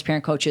themselves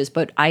parent coaches,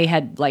 but I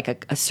had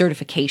a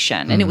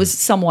certification and it was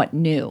somewhat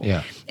new.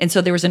 Yeah. And so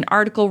there was an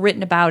article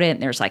written about it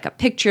and there's a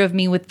picture of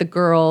me with the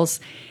girls.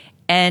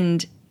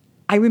 And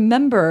I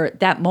remember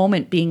that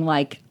moment being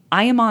I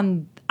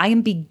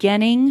am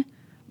beginning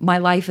my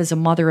life as a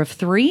mother of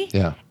 3,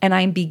 and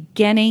I am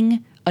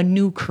beginning a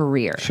new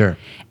career. Sure.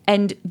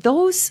 And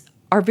those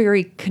are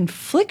very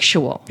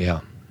conflictual.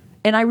 Yeah.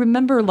 And I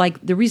remember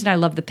the reason I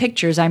love the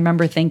pictures, I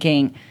remember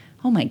thinking,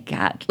 oh my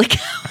God,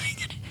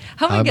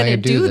 how am I going to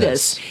do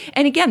this?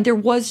 And again, there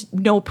was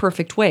no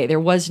perfect way. There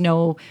was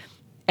no...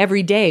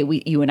 Every day,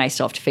 you and I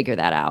still have to figure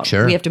that out.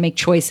 Sure. We have to make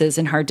choices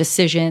and hard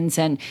decisions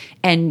and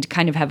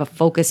kind of have a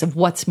focus of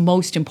what's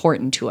most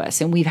important to us.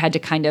 And we've had to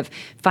kind of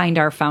find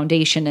our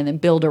foundation and then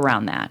build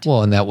around that.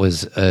 Well, and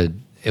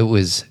it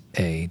was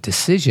a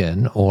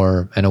decision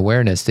or an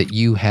awareness that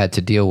you had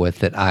to deal with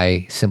that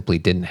I simply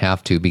didn't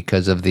have to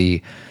because of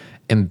the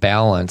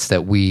imbalance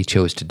that we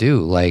chose to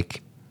do.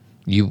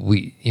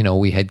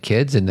 We had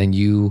kids and then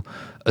you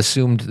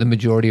assumed the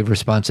majority of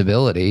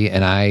responsibility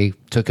and I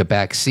took a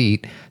back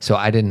seat, so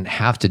I didn't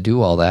have to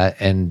do all that.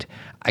 And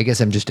I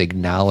guess I'm just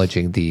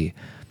acknowledging the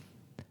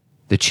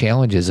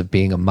challenges of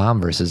being a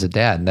mom versus a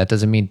dad. And that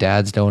doesn't mean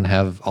dads don't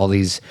have all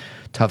these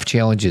tough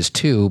challenges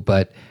too,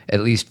 but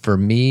at least for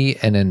me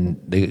and in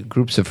the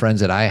groups of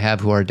friends that I have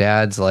who are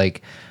dads,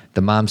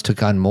 the moms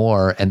took on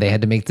more and they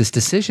had to make this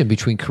decision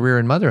between career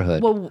and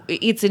motherhood. Well,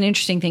 it's an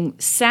interesting thing.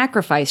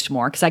 Sacrificed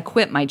more because I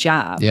quit my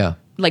job. Yeah.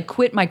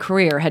 Quit my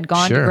career, had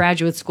gone to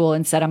graduate school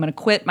and said, I'm going to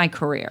quit my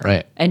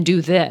career and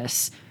do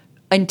this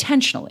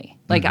intentionally.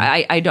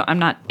 I'm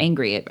not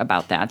angry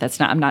about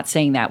that. I'm not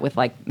saying that with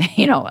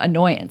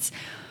annoyance.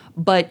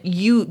 But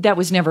that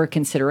was never a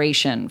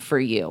consideration for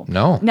you.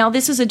 No. Now,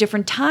 this is a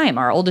different time.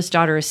 Our oldest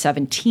daughter is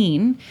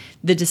 17.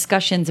 The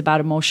discussions about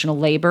emotional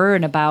labor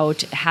and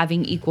about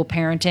having equal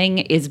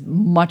parenting is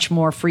much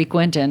more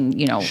frequent and,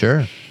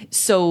 Sure.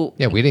 So...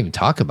 Yeah, we didn't even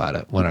talk about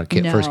it when our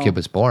first kid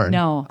was born.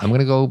 No. I'm going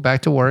to go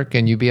back to work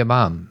and you be a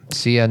mom.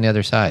 See you on the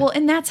other side. Well,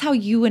 and that's how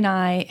you and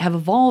I have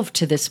evolved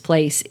to this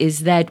place, is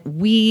that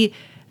we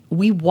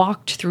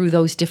walked through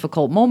those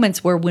difficult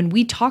moments where when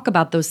we talk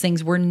about those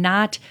things, we're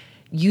not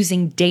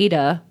using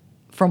data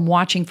from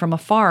watching from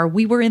afar.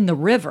 We were in the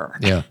river.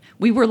 Yeah.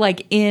 We were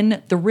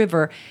in the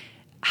river.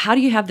 How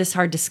do you have this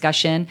hard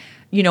discussion?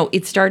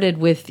 It started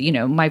with,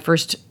 my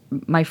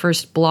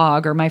first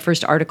blog or my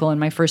first article in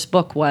my first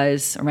book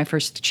was, or my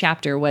first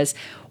chapter was,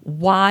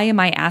 why am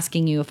I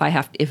asking you if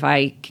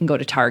I can go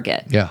to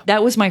Target? Yeah.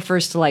 That was my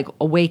first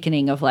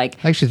awakening of I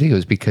actually think it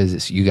was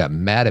because you got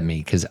mad at me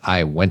because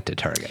I went to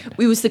Target.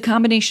 It was the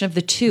combination of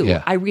the two.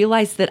 Yeah. I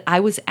realized that I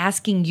was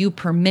asking you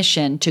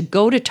permission to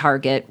go to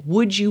Target.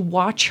 Would you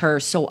watch her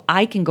so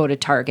I can go to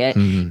Target?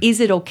 Mm-hmm. Is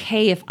it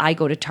okay if I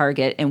go to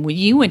Target? And when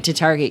you went to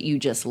Target, you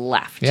just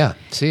left. Yeah.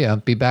 See ya.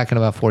 Be back in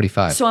about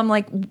 45. So I'm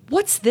like,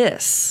 what's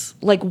this?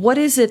 What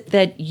is it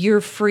that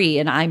you're free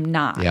and I'm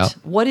not? Yeah.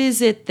 What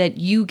is it that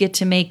you get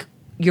to make,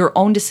 your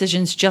own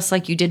decisions just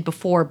like you did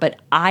before, but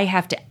I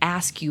have to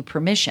ask you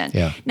permission.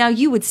 Yeah. Now,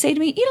 you would say to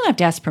me, you don't have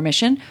to ask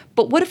permission,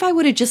 but what if I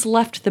would have just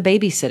left the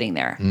baby sitting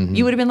there?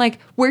 You would have been like,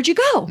 where'd you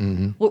go?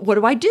 What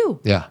do I do?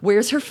 Yeah.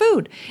 Where's her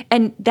food?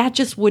 And that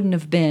just wouldn't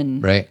have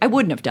been, Right. I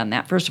wouldn't have done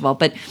that, first of all.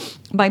 But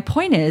my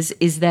point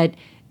is that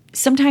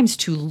sometimes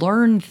to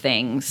learn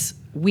things,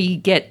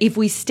 if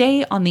we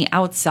stay on the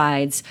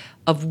outsides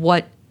of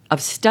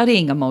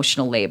studying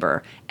emotional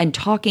labor and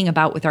talking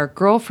about with our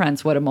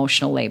girlfriends what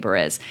emotional labor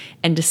is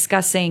and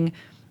discussing,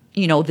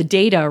 the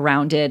data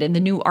around it and the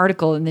new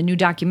article and the new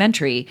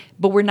documentary,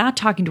 but we're not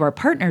talking to our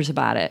partners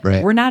about it.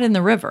 Right. We're not in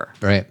the river.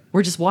 Right.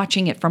 We're just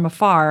watching it from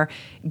afar,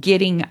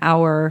 getting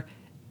our,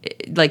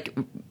 like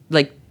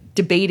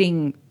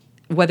debating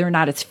whether or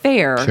not it's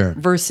fair Sure.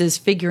 versus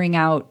figuring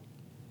out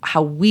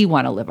how we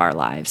want to live our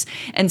lives.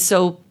 And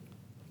so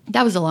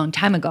that was a long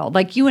time ago.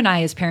 Like you and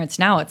I as parents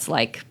now, it's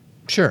like,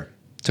 Sure.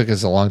 Took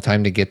us a long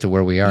time to get to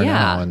where we are Yeah.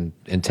 now. And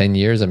in 10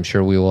 years, I'm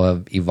sure we will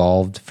have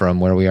evolved from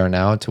where we are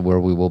now to where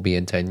we will be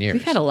in 10 years.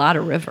 we've had a lot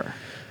of river.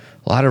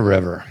 A lot of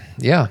river.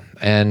 Yeah.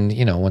 And,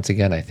 once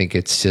again, I think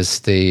it's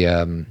just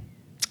it's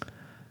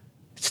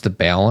the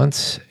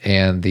balance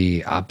and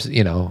the opposite,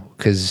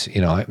 because,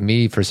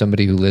 me, for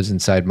somebody who lives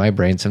inside my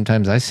brain,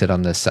 sometimes I sit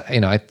on the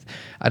side,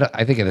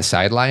 I think of the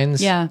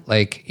sidelines. Yeah.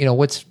 Like,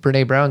 what's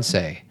Brene Brown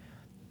say?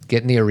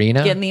 Get in the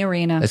arena. Get in the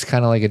arena. It's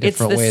kind of like a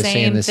different way of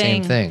saying the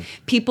same thing.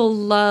 People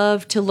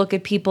love to look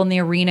at people in the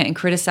arena and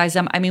criticize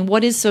them. I mean,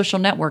 what is social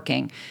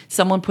networking?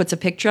 Someone puts a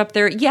picture up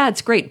there. Yeah,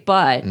 it's great,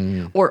 but,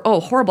 or, oh,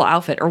 horrible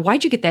outfit. Or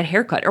why'd you get that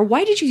haircut? Or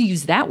why did you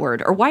use that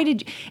word? Or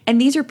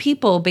and these are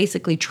people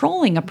basically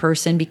trolling a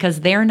person because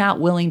they're not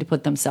willing to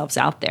put themselves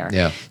out there.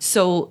 Yeah.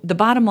 So the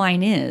bottom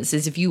line is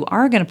if you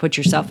are going to put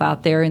yourself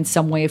out there in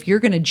some way, if you're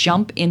going to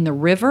jump in the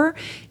river,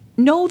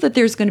 know that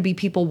there's going to be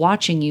people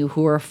watching you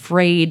who are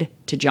afraid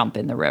to jump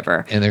in the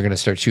river. And they're going to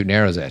start shooting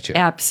arrows at you.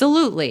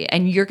 Absolutely.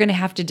 And you're going to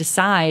have to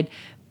decide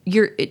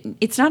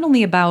it's not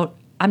only about,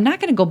 I'm not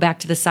going to go back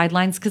to the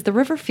sidelines because the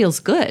river feels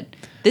good.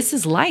 This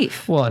is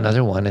life. Well,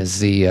 another one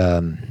is the,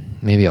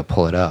 maybe I'll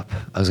pull it up.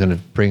 I was going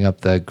to bring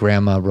up the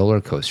grandma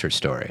roller coaster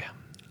story.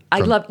 I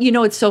love,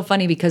 it's so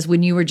funny because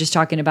when you were just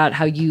talking about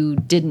how you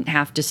didn't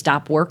have to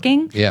stop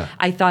working, Yeah.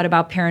 I thought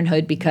about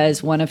Parenthood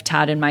because one of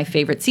Todd and my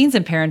favorite scenes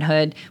in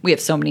Parenthood, we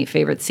have so many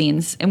favorite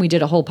scenes, and we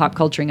did a whole pop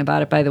culturing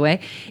about it, by the way,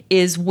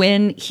 is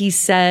when he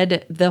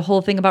said the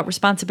whole thing about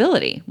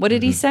responsibility. What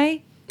did he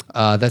say?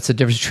 That's the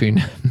difference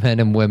between men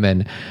and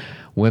women.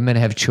 Women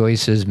have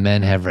choices,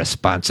 men have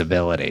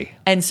responsibility.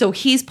 And so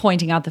he's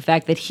pointing out the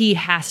fact that he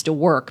has to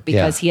work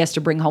because Yeah. he has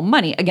to bring home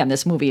money. Again,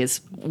 this movie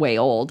is way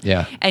old.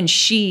 Yeah. And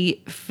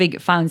she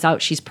finds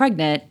out she's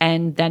pregnant.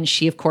 And then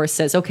she, of course,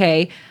 says,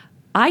 okay,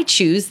 I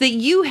choose that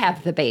you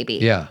have the baby.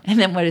 Yeah. And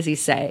then what does he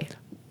say?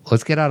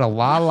 Let's get out of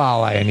La La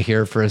Land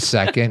here for a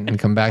second and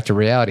come back to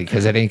reality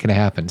because it ain't going to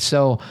happen.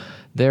 So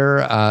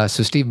so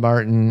Steve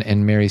Martin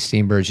and Mary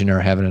Steenburgen are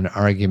having an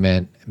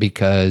argument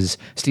because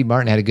Steve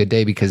Martin had a good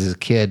day because his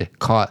kid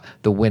caught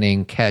the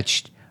winning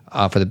catch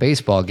for the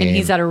baseball game. And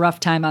he's had a rough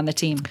time on the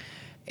team.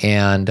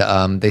 And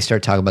they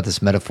start talking about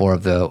this metaphor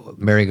of the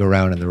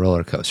merry-go-round and the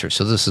roller coaster.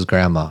 So this is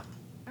Grandma.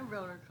 A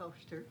roller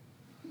coaster.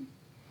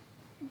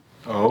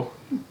 Oh?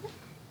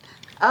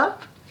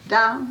 Up,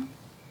 down,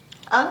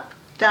 up,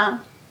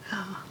 down.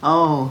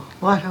 Oh,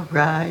 what a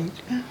ride.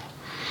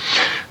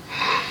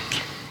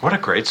 What a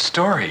great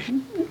story.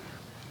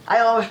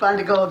 I always wanted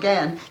to go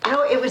again.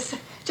 It was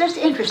just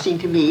interesting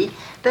to me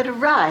that a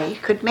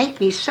ride could make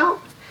me so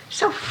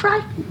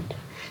frightened,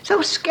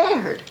 so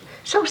scared,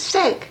 so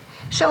sick,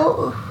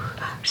 so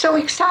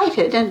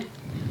excited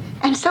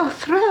and so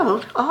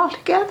thrilled all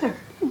together.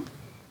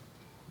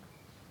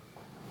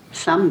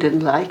 Some didn't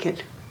like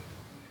it.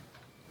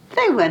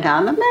 They went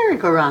on the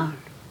merry-go-round.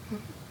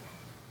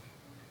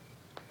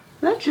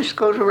 That just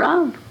goes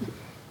around.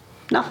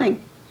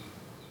 Nothing.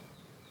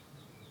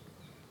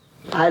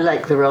 I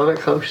like the roller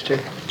coaster.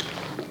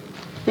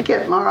 You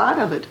get more out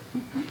of it.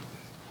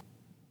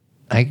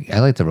 I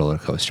like the roller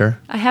coaster.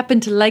 I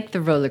happen to like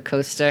the roller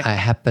coaster. I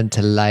happen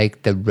to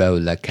like the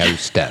roller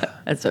coaster.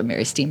 That's what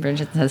Mary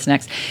Steenburgen says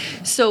next.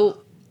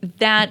 So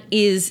that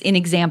is an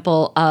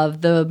example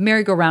of the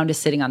merry-go-round is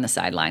sitting on the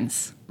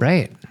sidelines.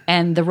 Right.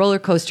 And the roller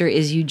coaster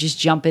is you just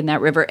jump in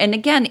that river. And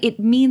again, it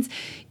means,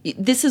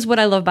 this is what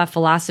I love about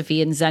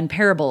philosophy and Zen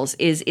parables,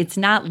 is it's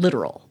not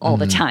literal all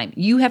the time.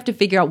 You have to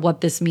figure out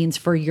what this means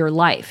for your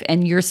life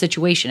and your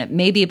situation. It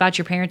may be about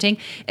your parenting.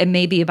 It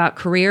may be about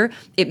career.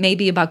 It may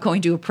be about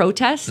going to a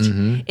protest.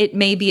 It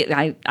may be,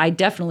 I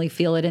definitely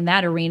feel it in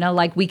that arena.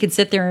 Like we could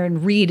sit there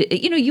and read,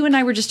 you and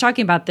I were just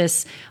talking about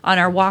this on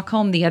our walk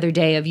home the other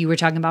day you were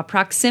talking about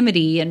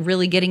proximity and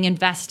really getting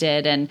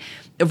invested and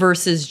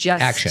versus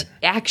just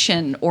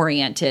action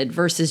oriented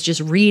versus just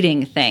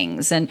reading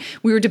things. And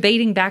we were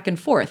debating back and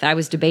forth. I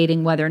was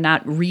debating whether or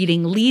not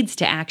reading leads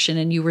to action,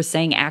 and you were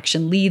saying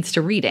action leads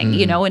to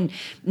reading, and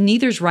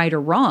neither's right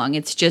or wrong.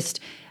 It's just,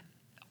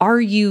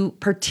 are you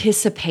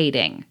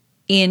participating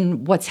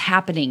in what's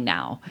happening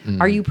now?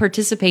 Are you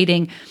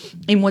participating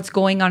in what's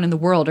going on in the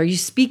world? Are you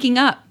speaking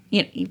up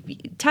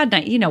Todd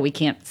and I, we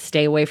can't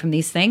stay away from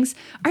these things.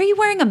 Are you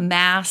wearing a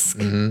mask?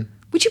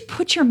 Would you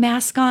put your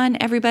mask on,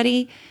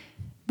 everybody?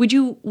 Would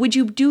you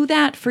do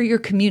that for your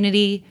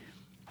community?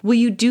 Will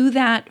you do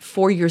that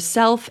for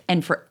yourself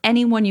and for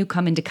anyone you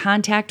come into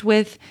contact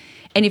with?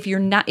 And if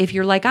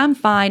you're like, I'm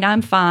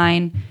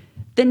fine,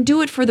 then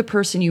do it for the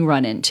person you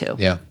run into.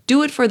 Yeah.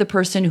 Do it for the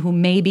person who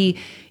maybe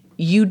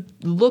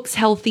looks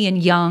healthy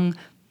and young,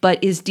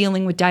 but is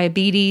dealing with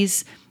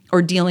diabetes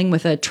or dealing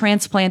with a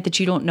transplant that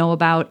you don't know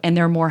about, and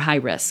they're more high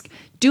risk.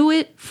 Do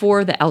it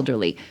for the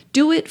elderly.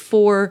 Do it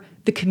for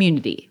the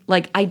community.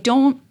 Like, I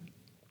don't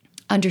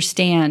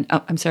understand.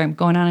 Oh, I'm sorry, I'm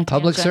going on a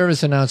Public tangent.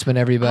 service announcement,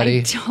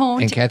 everybody. I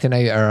don't And Kathy and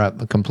I are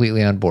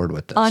completely on board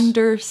with this.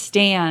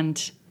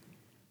 Understand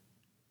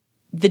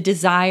the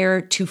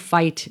desire to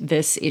fight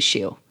this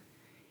issue.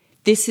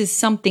 This is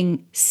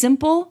something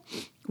simple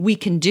we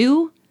can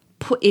do.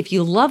 If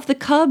you love the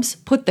Cubs,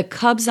 put the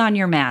Cubs on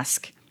your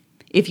mask.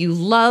 If you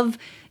love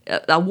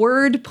a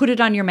word, put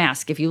it on your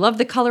mask. If you love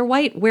the color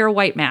white, wear a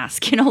white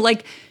mask.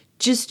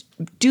 Just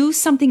do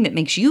something that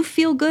makes you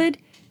feel good,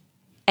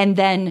 and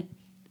then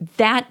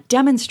that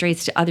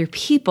demonstrates to other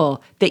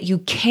people that you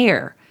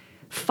care.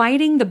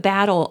 Fighting the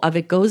battle of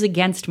it goes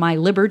against my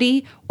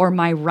liberty or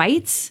my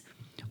rights,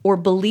 or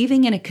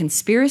believing in a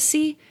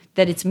conspiracy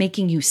that it's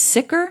making you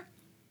sicker,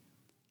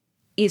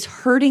 is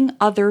hurting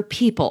other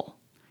people.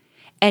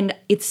 And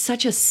it's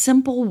such a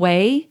simple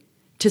way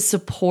to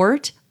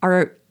support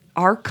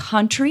our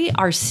country,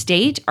 our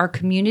state, our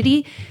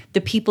community,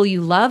 the people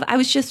you love. I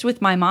was just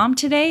with my mom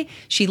today.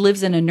 She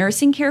lives in a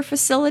nursing care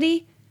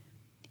facility,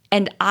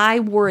 and I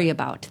worry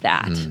about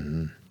that.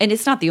 Mm-hmm. And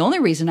it's not the only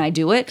reason I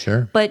do it.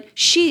 Sure. But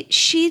she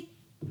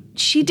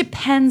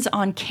depends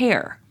on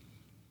care.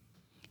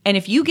 And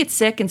if you get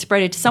sick and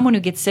spread it to someone who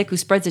gets sick, who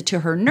spreads it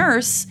to her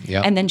nurse,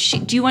 yep. and then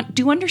do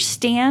you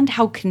understand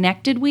how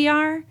connected we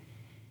are?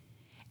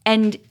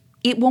 And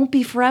it won't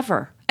be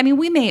forever. I mean,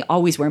 we may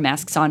always wear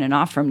masks on and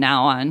off from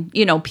now on.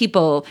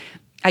 People,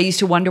 I used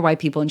to wonder why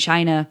people in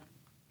China,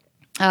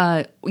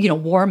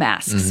 wore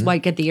masks,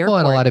 like at the airport. Well,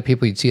 and a lot of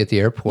people you'd see at the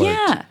airport.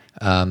 Yeah.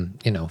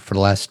 For the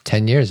last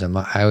 10 years,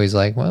 I always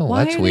like, well,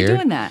 why that's are weird. They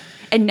doing that?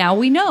 And now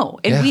we know.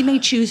 And we may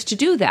choose to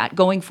do that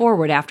going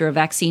forward after a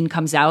vaccine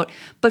comes out.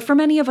 But for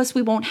many of us,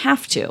 we won't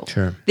have to.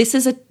 Sure. This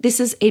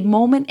is a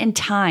moment in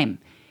time.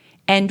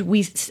 And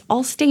we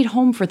all stayed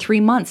home for 3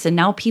 months, and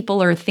now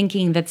people are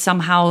thinking that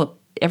somehow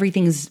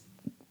everything's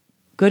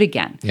good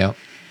again. Yeah.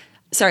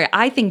 Sorry,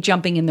 I think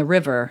jumping in the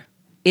river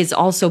is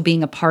also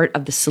being a part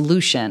of the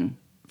solution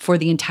for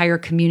the entire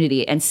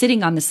community. And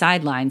sitting on the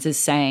sidelines is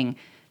saying,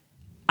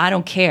 I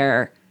don't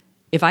care.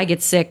 If I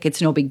get sick,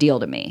 it's no big deal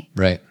to me.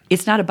 Right.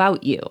 It's not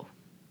about you.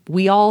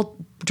 We all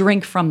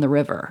drink from the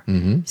river.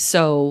 Mm-hmm.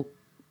 So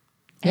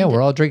yeah,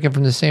 we're all drinking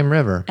from the same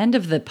river. End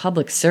of the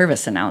public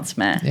service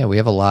announcement. Yeah, we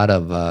have a lot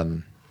of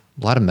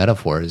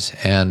metaphors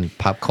and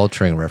pop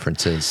culturing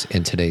references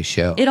in today's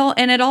show. It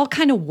all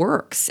kind of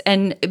works.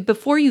 And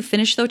before you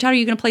finish, though, Todd, are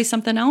you going to play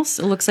something else?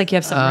 It looks like you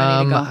have something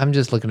ready to go. I'm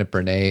just looking at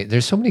Brene.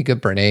 There's so many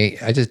good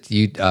Brene. I just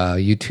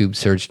YouTube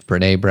searched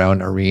Brene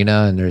Brown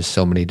Arena, and there's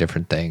so many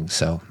different things.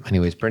 So,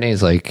 anyways, Brene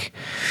is like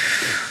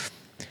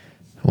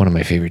one of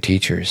my favorite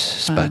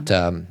teachers, but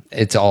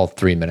it's all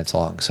 3 minutes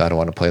long, so I don't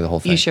want to play the whole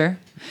thing. You sure?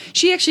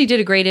 She actually did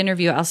a great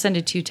interview. I'll send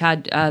it to you,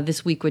 Todd,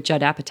 this week with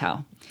Judd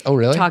Apatow. Oh,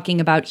 really?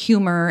 Talking about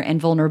humor and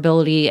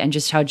vulnerability and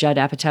just how Judd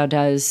Apatow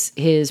does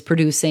his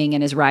producing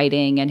and his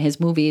writing and his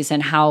movies,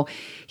 and how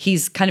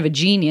he's kind of a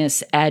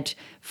genius at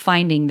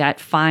finding that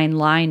fine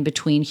line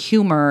between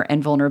humor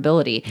and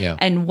vulnerability. Yeah.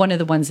 And one of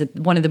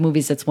the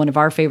movies that's one of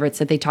our favorites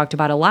that they talked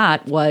about a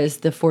lot was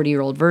The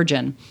 40-Year-Old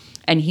Virgin.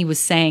 And he was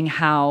saying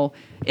how,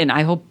 and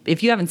I hope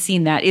if you haven't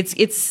seen that,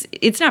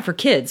 it's not for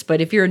kids, but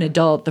if you're an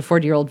adult, The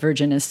 40-Year-Old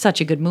Virgin is such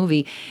a good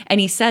movie.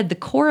 And he said the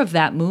core of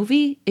that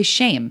movie is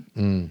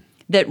shame.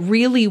 That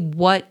really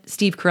what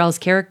Steve Carell's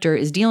character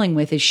is dealing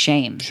with is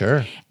shame.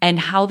 Sure. And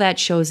how that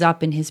shows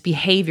up in his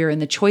behavior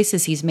and the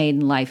choices he's made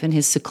in life and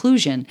his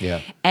seclusion. Yeah.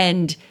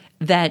 And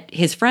that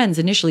his friends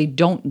initially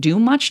don't do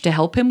much to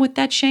help him with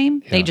that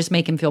shame. Yeah. They just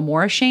make him feel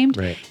more ashamed.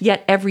 Right.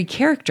 Yet every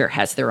character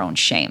has their own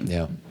shame.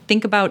 Yeah.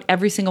 Think about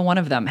every single one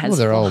of them has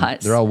flaws.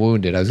 They're all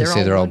wounded. I was going to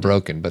say they're all wounded.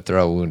 broken, but they're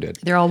all wounded.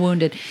 They're all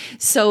wounded.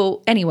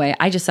 So anyway,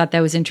 I just thought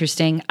that was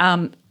interesting.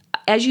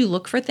 As you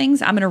look for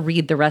things, I'm going to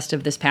read the rest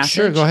of this passage.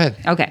 Sure, go ahead.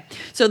 Okay.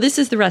 So this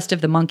is the rest of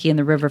The Monkey and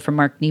the River from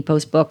Mark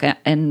Nepo's book,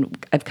 and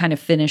I've kind of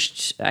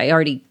finished. I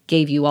already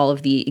gave you all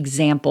of the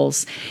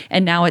examples,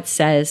 and now it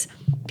says,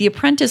 the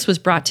apprentice was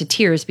brought to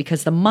tears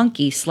because the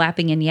monkey,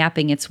 slapping and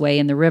yapping its way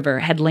in the river,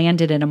 had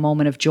landed in a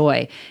moment of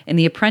joy, and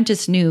the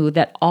apprentice knew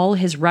that all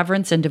his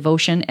reverence and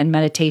devotion and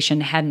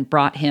meditation hadn't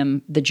brought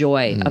him the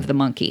joy of the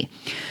monkey.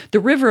 The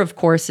river, of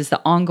course, is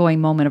the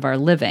ongoing moment of our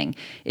living.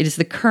 It is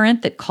the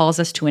current that calls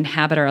us to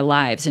inhabit our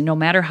lives, and no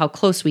matter how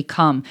close we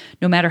come,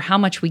 no matter how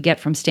much we get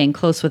from staying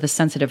close with a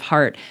sensitive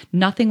heart,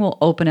 nothing will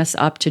open us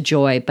up to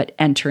joy but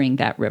entering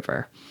that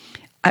river.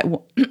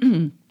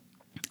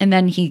 And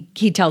then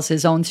he tells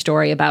his own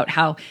story about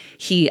how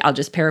I'll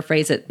just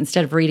paraphrase it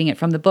instead of reading it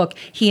from the book,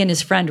 he and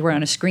his friend were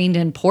on a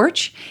screened-in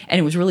porch, and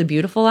it was really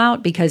beautiful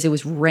out because it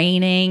was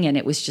raining and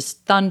it was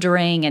just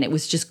thundering and it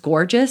was just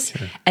gorgeous.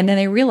 Sure. And then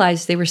they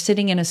realized they were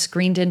sitting in a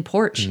screened-in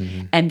porch,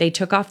 and they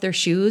took off their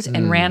shoes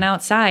and ran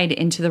outside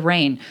into the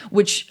rain,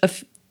 which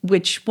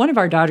one of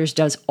our daughters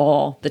does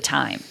all the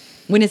time.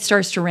 When it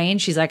starts to rain,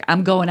 she's like,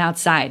 I'm going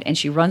outside. And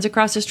she runs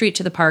across the street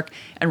to the park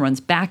and runs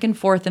back and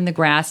forth in the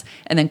grass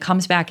and then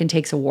comes back and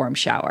takes a warm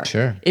shower.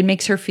 Sure. It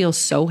makes her feel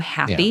so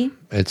happy.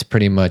 Yeah. It's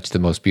pretty much the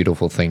most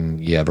beautiful thing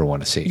you ever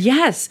want to see.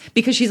 Yes,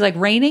 because she's like,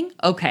 raining?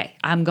 Okay,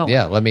 I'm going.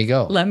 Yeah, let me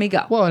go. Let me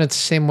go. Well, and it's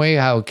the same way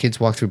how kids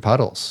walk through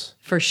puddles.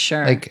 For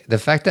sure. Like the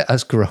fact that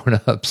us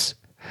grown-ups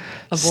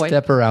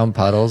step around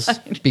puddles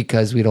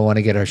because we don't want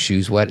to get our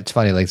shoes wet. It's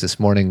funny, like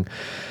this morning,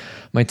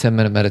 my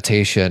 10-minute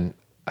meditation,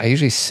 I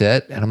usually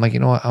sit and I'm like, you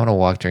know what? I want to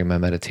walk during my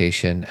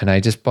meditation. And I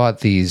just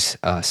bought these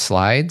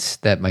slides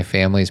that my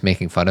family is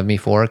making fun of me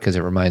for because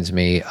it reminds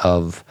them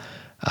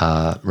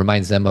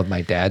of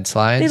my dad's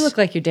slides. They look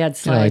like your dad's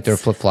slides. Like they're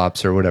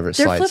flip-flops or whatever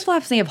they're slides. They're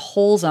flip-flops. They have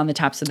holes on the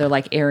top so they're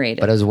like aerated.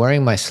 But I was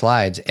wearing my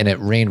slides and it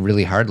rained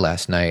really hard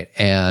last night.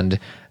 And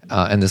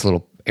in this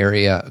little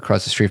area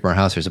across the street from our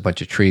house, there's a bunch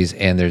of trees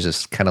and there's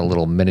this kind of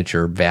little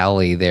miniature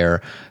valley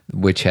there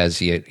which has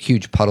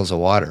huge puddles of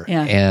water.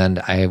 Yeah. And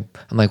I'm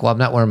like, well, I'm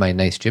not wearing my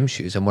nice gym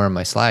shoes. I'm wearing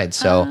my slides.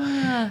 So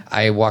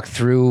I walk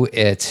through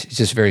it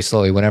just very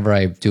slowly. Whenever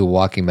I do a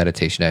walking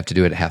meditation, I have to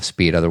do it at half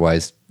speed.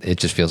 Otherwise, it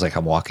just feels like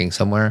I'm walking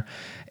somewhere.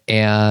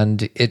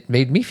 And it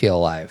made me feel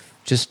alive.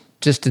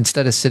 Just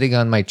instead of sitting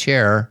on my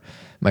chair,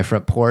 my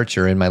front porch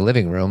or in my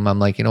living room, I'm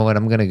like, you know what?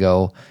 I'm going to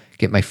go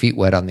get my feet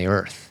wet on the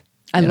earth.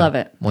 I love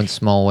it. One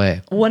small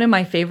way. One of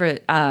my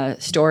favorite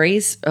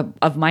stories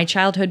of my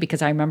childhood,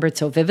 because I remember it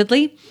so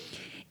vividly,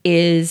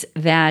 is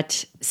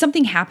that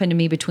something happened to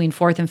me between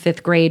 4th and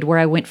 5th grade where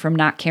I went from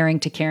not caring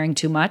to caring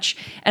too much.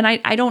 And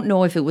I don't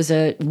know if it was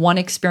one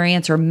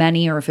experience or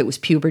many, or if it was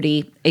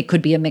puberty. It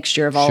could be a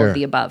mixture of all of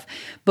the above.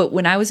 But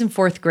when I was in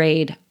 4th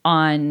grade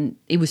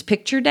it was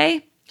picture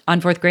day. On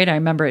 4th grade, I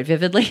remember it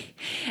vividly.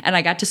 And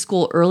I got to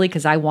school early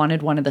because I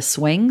wanted one of the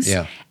swings.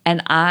 Yeah.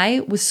 And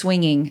I was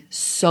swinging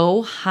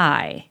so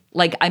high.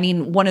 Like, I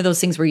mean, one of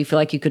those things where you feel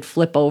like you could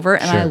flip over.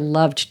 And I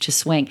loved to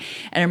swing.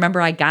 And I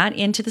remember I got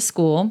into the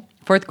school,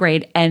 4th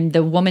grade, and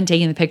the woman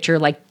taking the picture,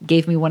 like,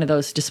 gave me one of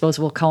those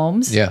disposable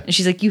combs. Yeah. And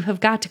she's like, you have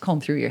got to comb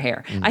through your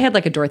hair. I had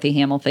like a Dorothy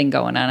Hamill thing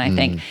going on, I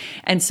think.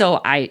 And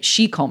so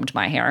she combed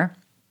my hair.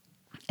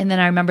 And then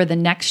I remember the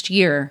next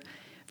year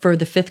for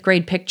the 5th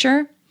grade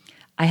picture,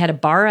 I had a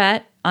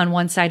barrette on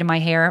one side of my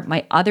hair.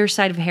 My other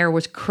side of hair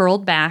was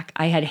curled back.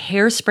 I had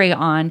hairspray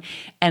on,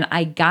 and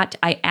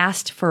I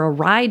asked for a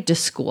ride to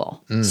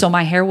school so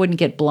my hair wouldn't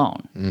get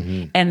blown.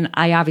 Mm-hmm. And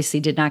I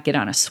obviously did not get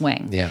on a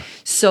swing. Yeah.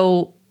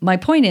 So my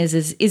point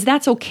is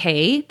that's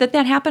okay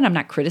that happened? I'm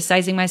not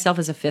criticizing myself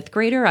as a 5th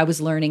grader. I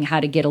was learning how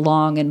to get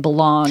along and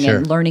belong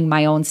and learning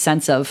my own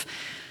sense of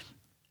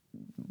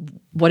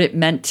what it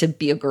meant to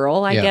be a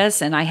girl, I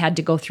guess. And I had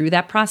to go through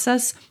that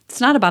process.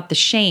 It's not about the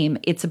shame.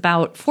 It's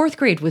about 4th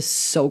grade was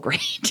so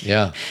great.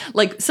 Yeah.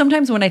 Like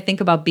sometimes when I think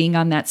about being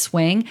on that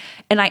swing,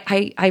 and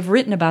I've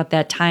written about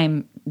that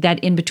time, that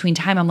in between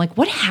time, I'm like,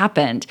 what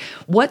happened?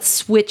 What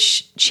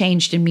switch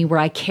changed in me where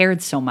I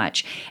cared so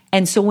much?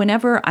 And so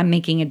whenever I'm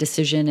making a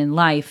decision in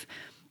life,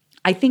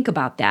 I think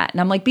about that.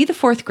 And I'm like, be the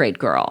 4th grade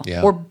girl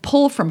or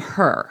pull from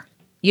her,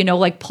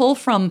 like pull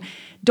from,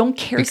 don't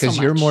care so much. Because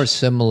you're more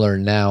similar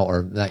now,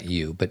 or not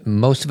you, but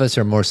most of us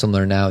are more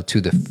similar now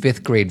to the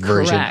 5th grade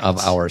version of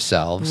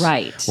ourselves.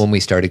 Right. When we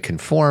started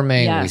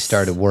conforming, we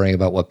started worrying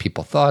about what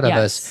people thought of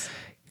us.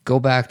 Go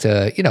back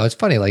to, it's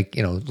funny, like,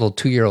 little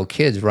 2-year-old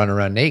kids run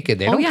around naked.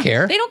 They don't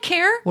care. They don't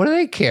care. What do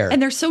they care?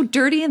 And they're so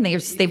dirty and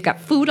they've got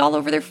food all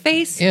over their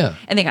face. Yeah.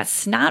 And they got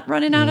snot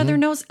running out of their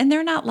nose. And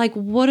they're not like,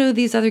 what do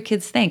these other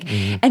kids think?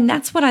 And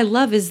that's what I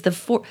love is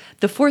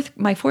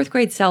my 4th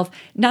grade self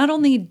not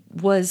only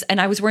was, and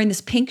I was wearing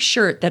this pink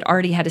shirt that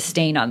already had a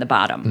stain on the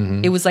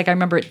bottom. It was like, I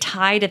remember it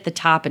tied at the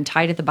top and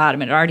tied at the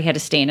bottom, and it already had a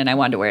stain, and I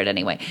wanted to wear it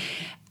anyway.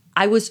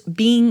 I was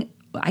being,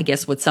 I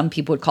guess what some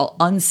people would call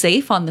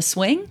unsafe on the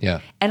swing. Yeah.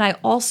 And I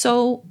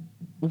also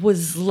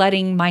was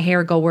letting my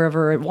hair go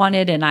wherever it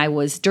wanted, and I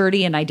was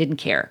dirty and I didn't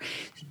care.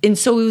 And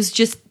so it was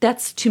just,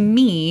 that's, to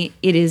me,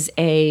 it is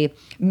a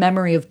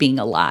memory of being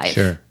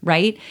alive,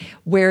 right?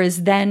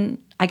 Whereas then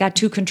I got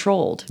too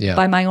controlled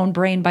by my own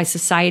brain, by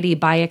society,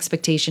 by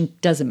expectation,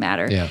 doesn't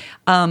matter. Yeah.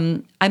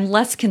 I'm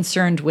less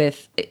concerned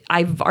with,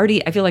 I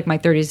feel like my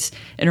 30s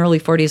and early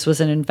 40s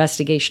was an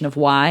investigation of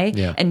why.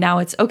 Yeah. And now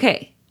it's,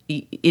 okay,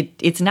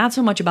 it's not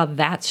so much about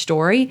that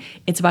story.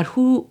 It's about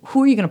who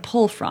are you going to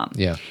pull from?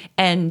 Yeah.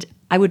 And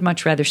I would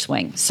much rather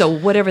swing. So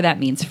whatever that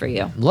means for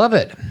you. Love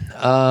it.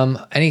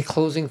 Any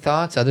closing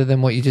thoughts other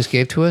than what you just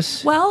gave to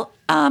us? Well,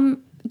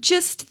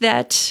 just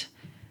that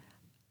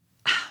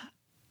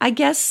I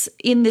guess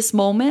in this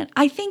moment,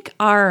 I think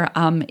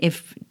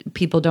if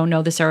people don't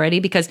know this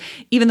already, because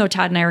even though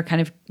Todd and I are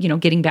kind of,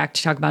 getting back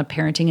to talk about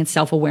parenting and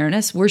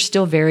self-awareness, we're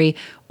still very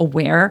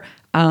aware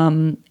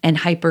and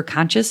hyper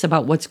conscious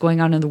about what's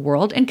going on in the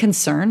world and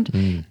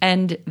concerned.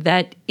 And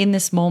that in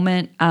this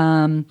moment,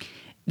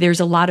 there's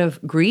a lot of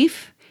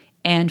grief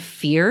and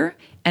fear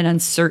and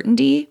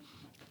uncertainty,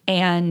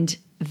 and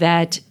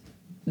that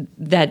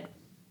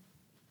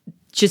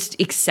just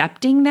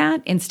accepting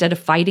that instead of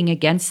fighting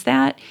against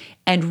that,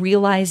 and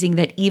realizing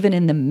that even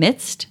in the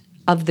midst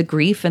of the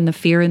grief and the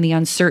fear and the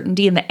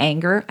uncertainty and the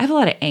anger, I have a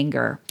lot of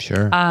anger.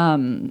 Sure.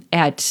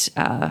 At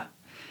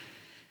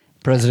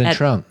President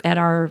Trump. At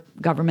our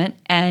government.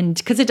 And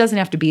because it doesn't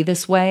have to be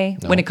this way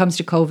when it comes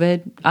to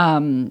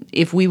COVID.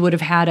 If we would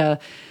have had a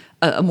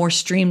more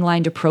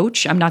streamlined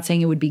approach, I'm not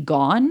saying it would be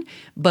gone,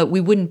 but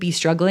we wouldn't be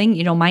struggling.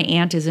 You know, my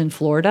aunt is in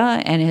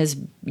Florida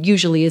and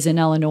usually is in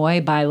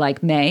Illinois by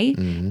like May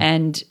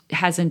and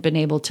hasn't been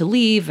able to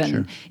leave.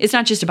 And it's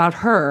not just about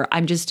her.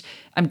 I'm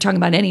talking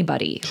about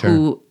anybody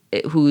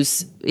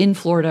who's in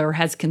Florida or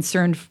has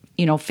concerned,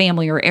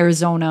 family, or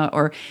Arizona,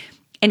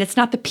 and it's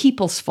not the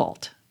people's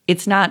fault.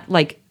 It's not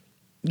like,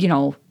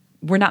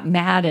 we're not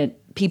mad at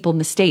people in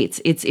the States.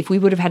 It's if we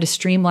would have had a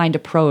streamlined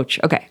approach.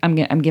 Okay,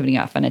 I'm giving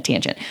off on a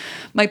tangent.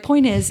 My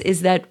point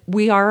is that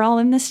we are all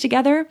in this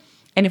together.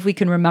 And if we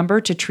can remember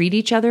to treat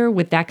each other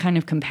with that kind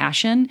of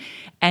compassion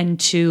and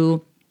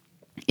to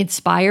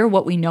inspire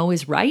what we know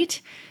is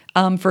right.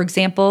 For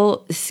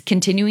example,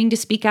 continuing to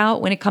speak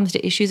out when it comes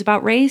to issues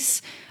about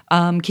race,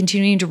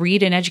 continuing to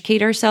read and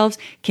educate ourselves,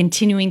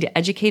 continuing to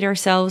educate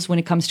ourselves when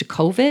it comes to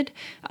COVID,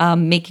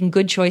 making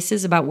good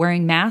choices about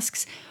wearing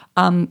masks,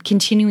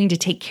 continuing to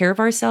take care of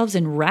ourselves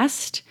and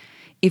rest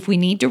if we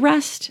need to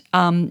rest,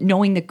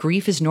 knowing that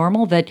grief is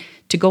normal, that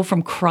to go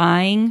from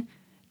crying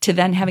to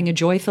then having a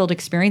joy-filled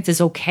experience is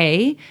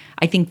okay.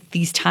 I think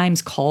these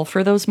times call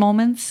for those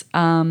moments.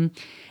 And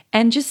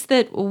just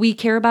that we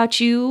care about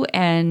you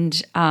and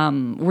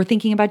we're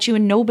thinking about you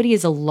and nobody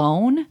is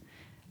alone.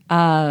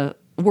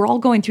 We're all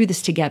going through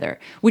this together,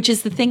 which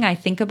is the thing I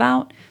think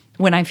about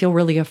when I feel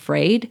really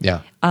afraid.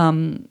 Yeah.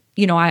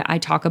 I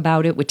talk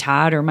about it with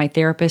Todd or my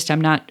therapist.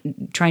 I'm not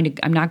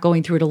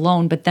going through it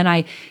alone, but then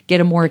I get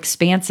a more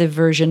expansive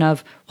version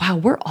of, wow,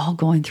 we're all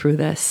going through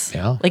this.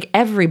 Yeah. Like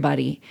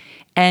everybody.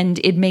 And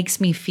it makes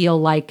me feel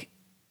like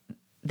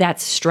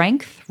that's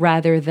strength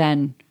rather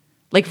than,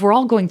 like, if we're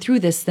all going through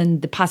this, then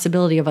the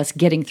possibility of us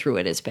getting through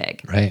it is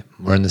big. Right.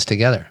 We're in this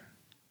together.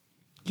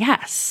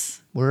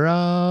 Yes. We're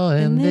all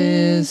in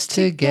this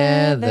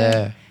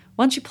together.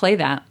 Why don't you play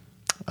that?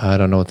 I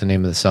don't know what the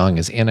name of the song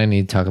is, and I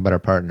need to talk about our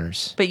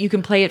partners. But you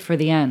can play it for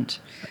the end.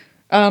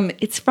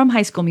 It's from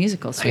High School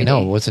Musical, sweetie. I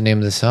know. What's the name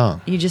of the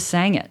song? You just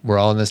sang it. We're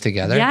all in this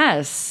together?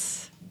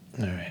 Yes.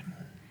 All right.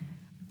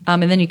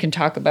 And then you can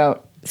talk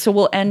about, so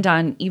we'll end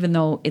on, even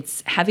though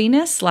it's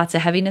heaviness, lots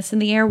of heaviness in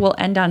the air, we'll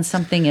end on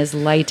something as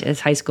light as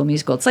High School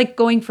Musical. It's like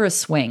going for a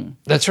swing.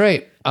 That's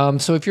right.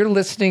 So if you're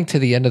listening to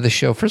the end of the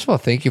show, first of all,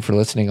 thank you for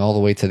listening all the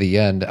way to the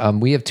end.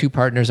 We have two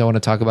partners I want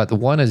to talk about. The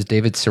one is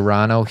David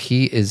Serrano.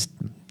 He is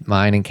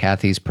mine and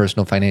Kathy's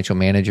personal financial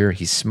manager.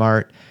 He's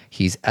smart.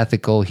 He's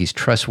ethical. He's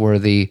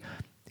trustworthy.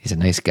 He's a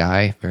nice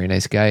guy, very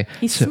nice guy.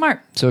 He's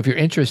smart. So if you're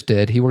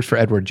interested, he works for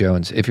Edward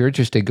Jones. If you're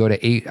interested, go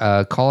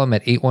to call him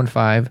at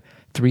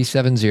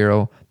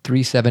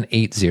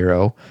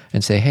 815-370-3780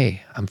 and say,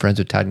 hey, I'm friends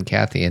with Todd and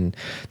Kathy, and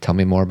tell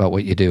me more about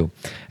what you do.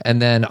 And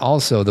then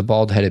also the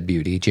Bald-Headed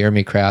Beauty,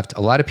 Jeremy Kraft.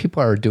 A lot of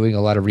people are doing a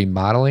lot of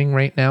remodeling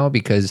right now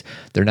because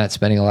they're not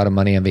spending a lot of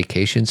money on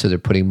vacation, so they're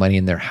putting money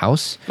in their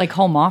house. Like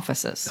home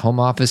offices. Home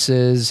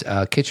offices,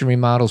 kitchen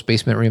remodels,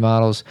 basement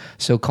remodels.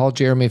 So call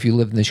Jeremy if you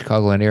live in the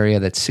Chicagoland area.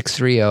 That's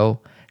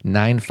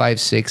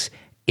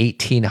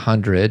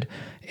 630-956-1800.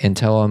 And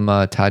tell him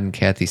Todd and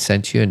Kathy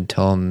sent you, and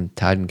tell him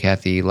Todd and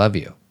Kathy love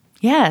you.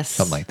 Yes.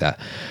 Something like that.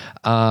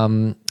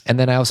 And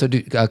then I also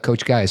do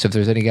coach guys. So if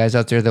there's any guys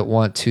out there that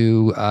want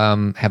to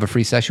have a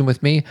free session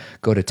with me,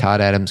 go to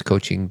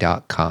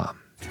toddadamscoaching.com.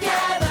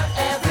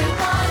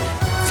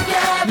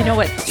 You know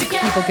what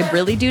people could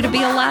really do to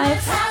be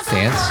alive?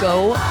 Dance?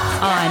 Go on,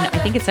 I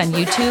think it's on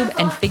YouTube,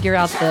 and figure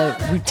out the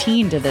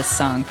routine to this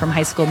song from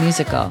High School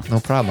Musical. No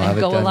problem. I'll have And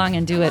it go done. along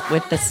and do it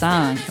with the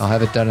song. I'll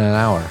have it done in an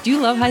hour. Do you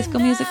love High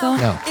School Musical?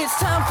 No.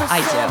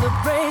 I do.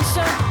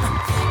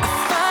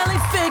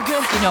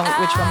 You know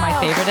which one my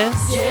favorite is?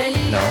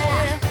 No.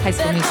 High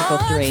School Musical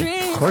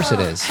 3. Of course it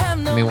is. I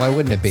mean, why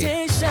wouldn't it be?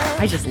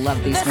 I just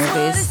love these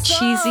movies.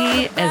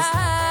 Cheesy as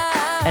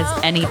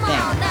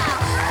anything.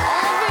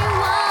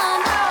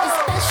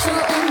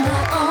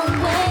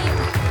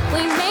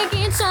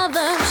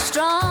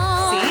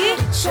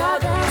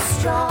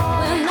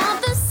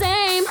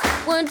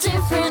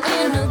 Different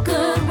in a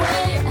good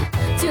way.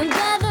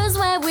 Together's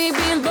where we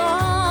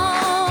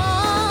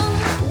belong.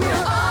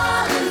 We're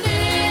all in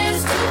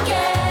this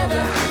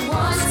together.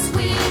 Once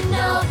we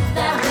know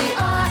that we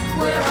are,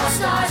 we're all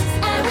stars,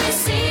 and we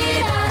see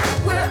that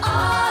we're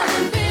all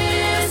in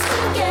this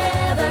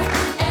together.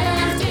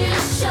 And it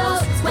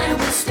shows when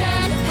we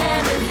stand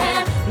hand in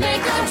hand,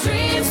 make our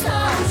dreams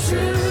come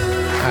true.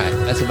 All right,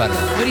 that's about it.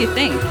 What do you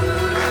think?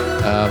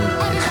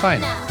 It's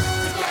fine.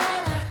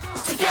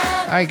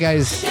 All right,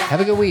 guys, have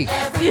a good week.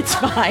 It's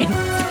fine.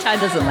 Todd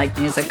doesn't like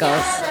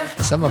musicals.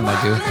 Some of them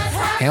I do.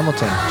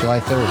 Hamilton,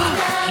 July 3rd.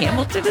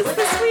 Hamilton is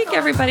this week,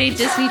 everybody.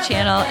 Disney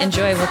Channel.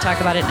 Enjoy. We'll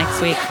talk about it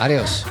next week.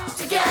 Adios.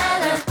 Together.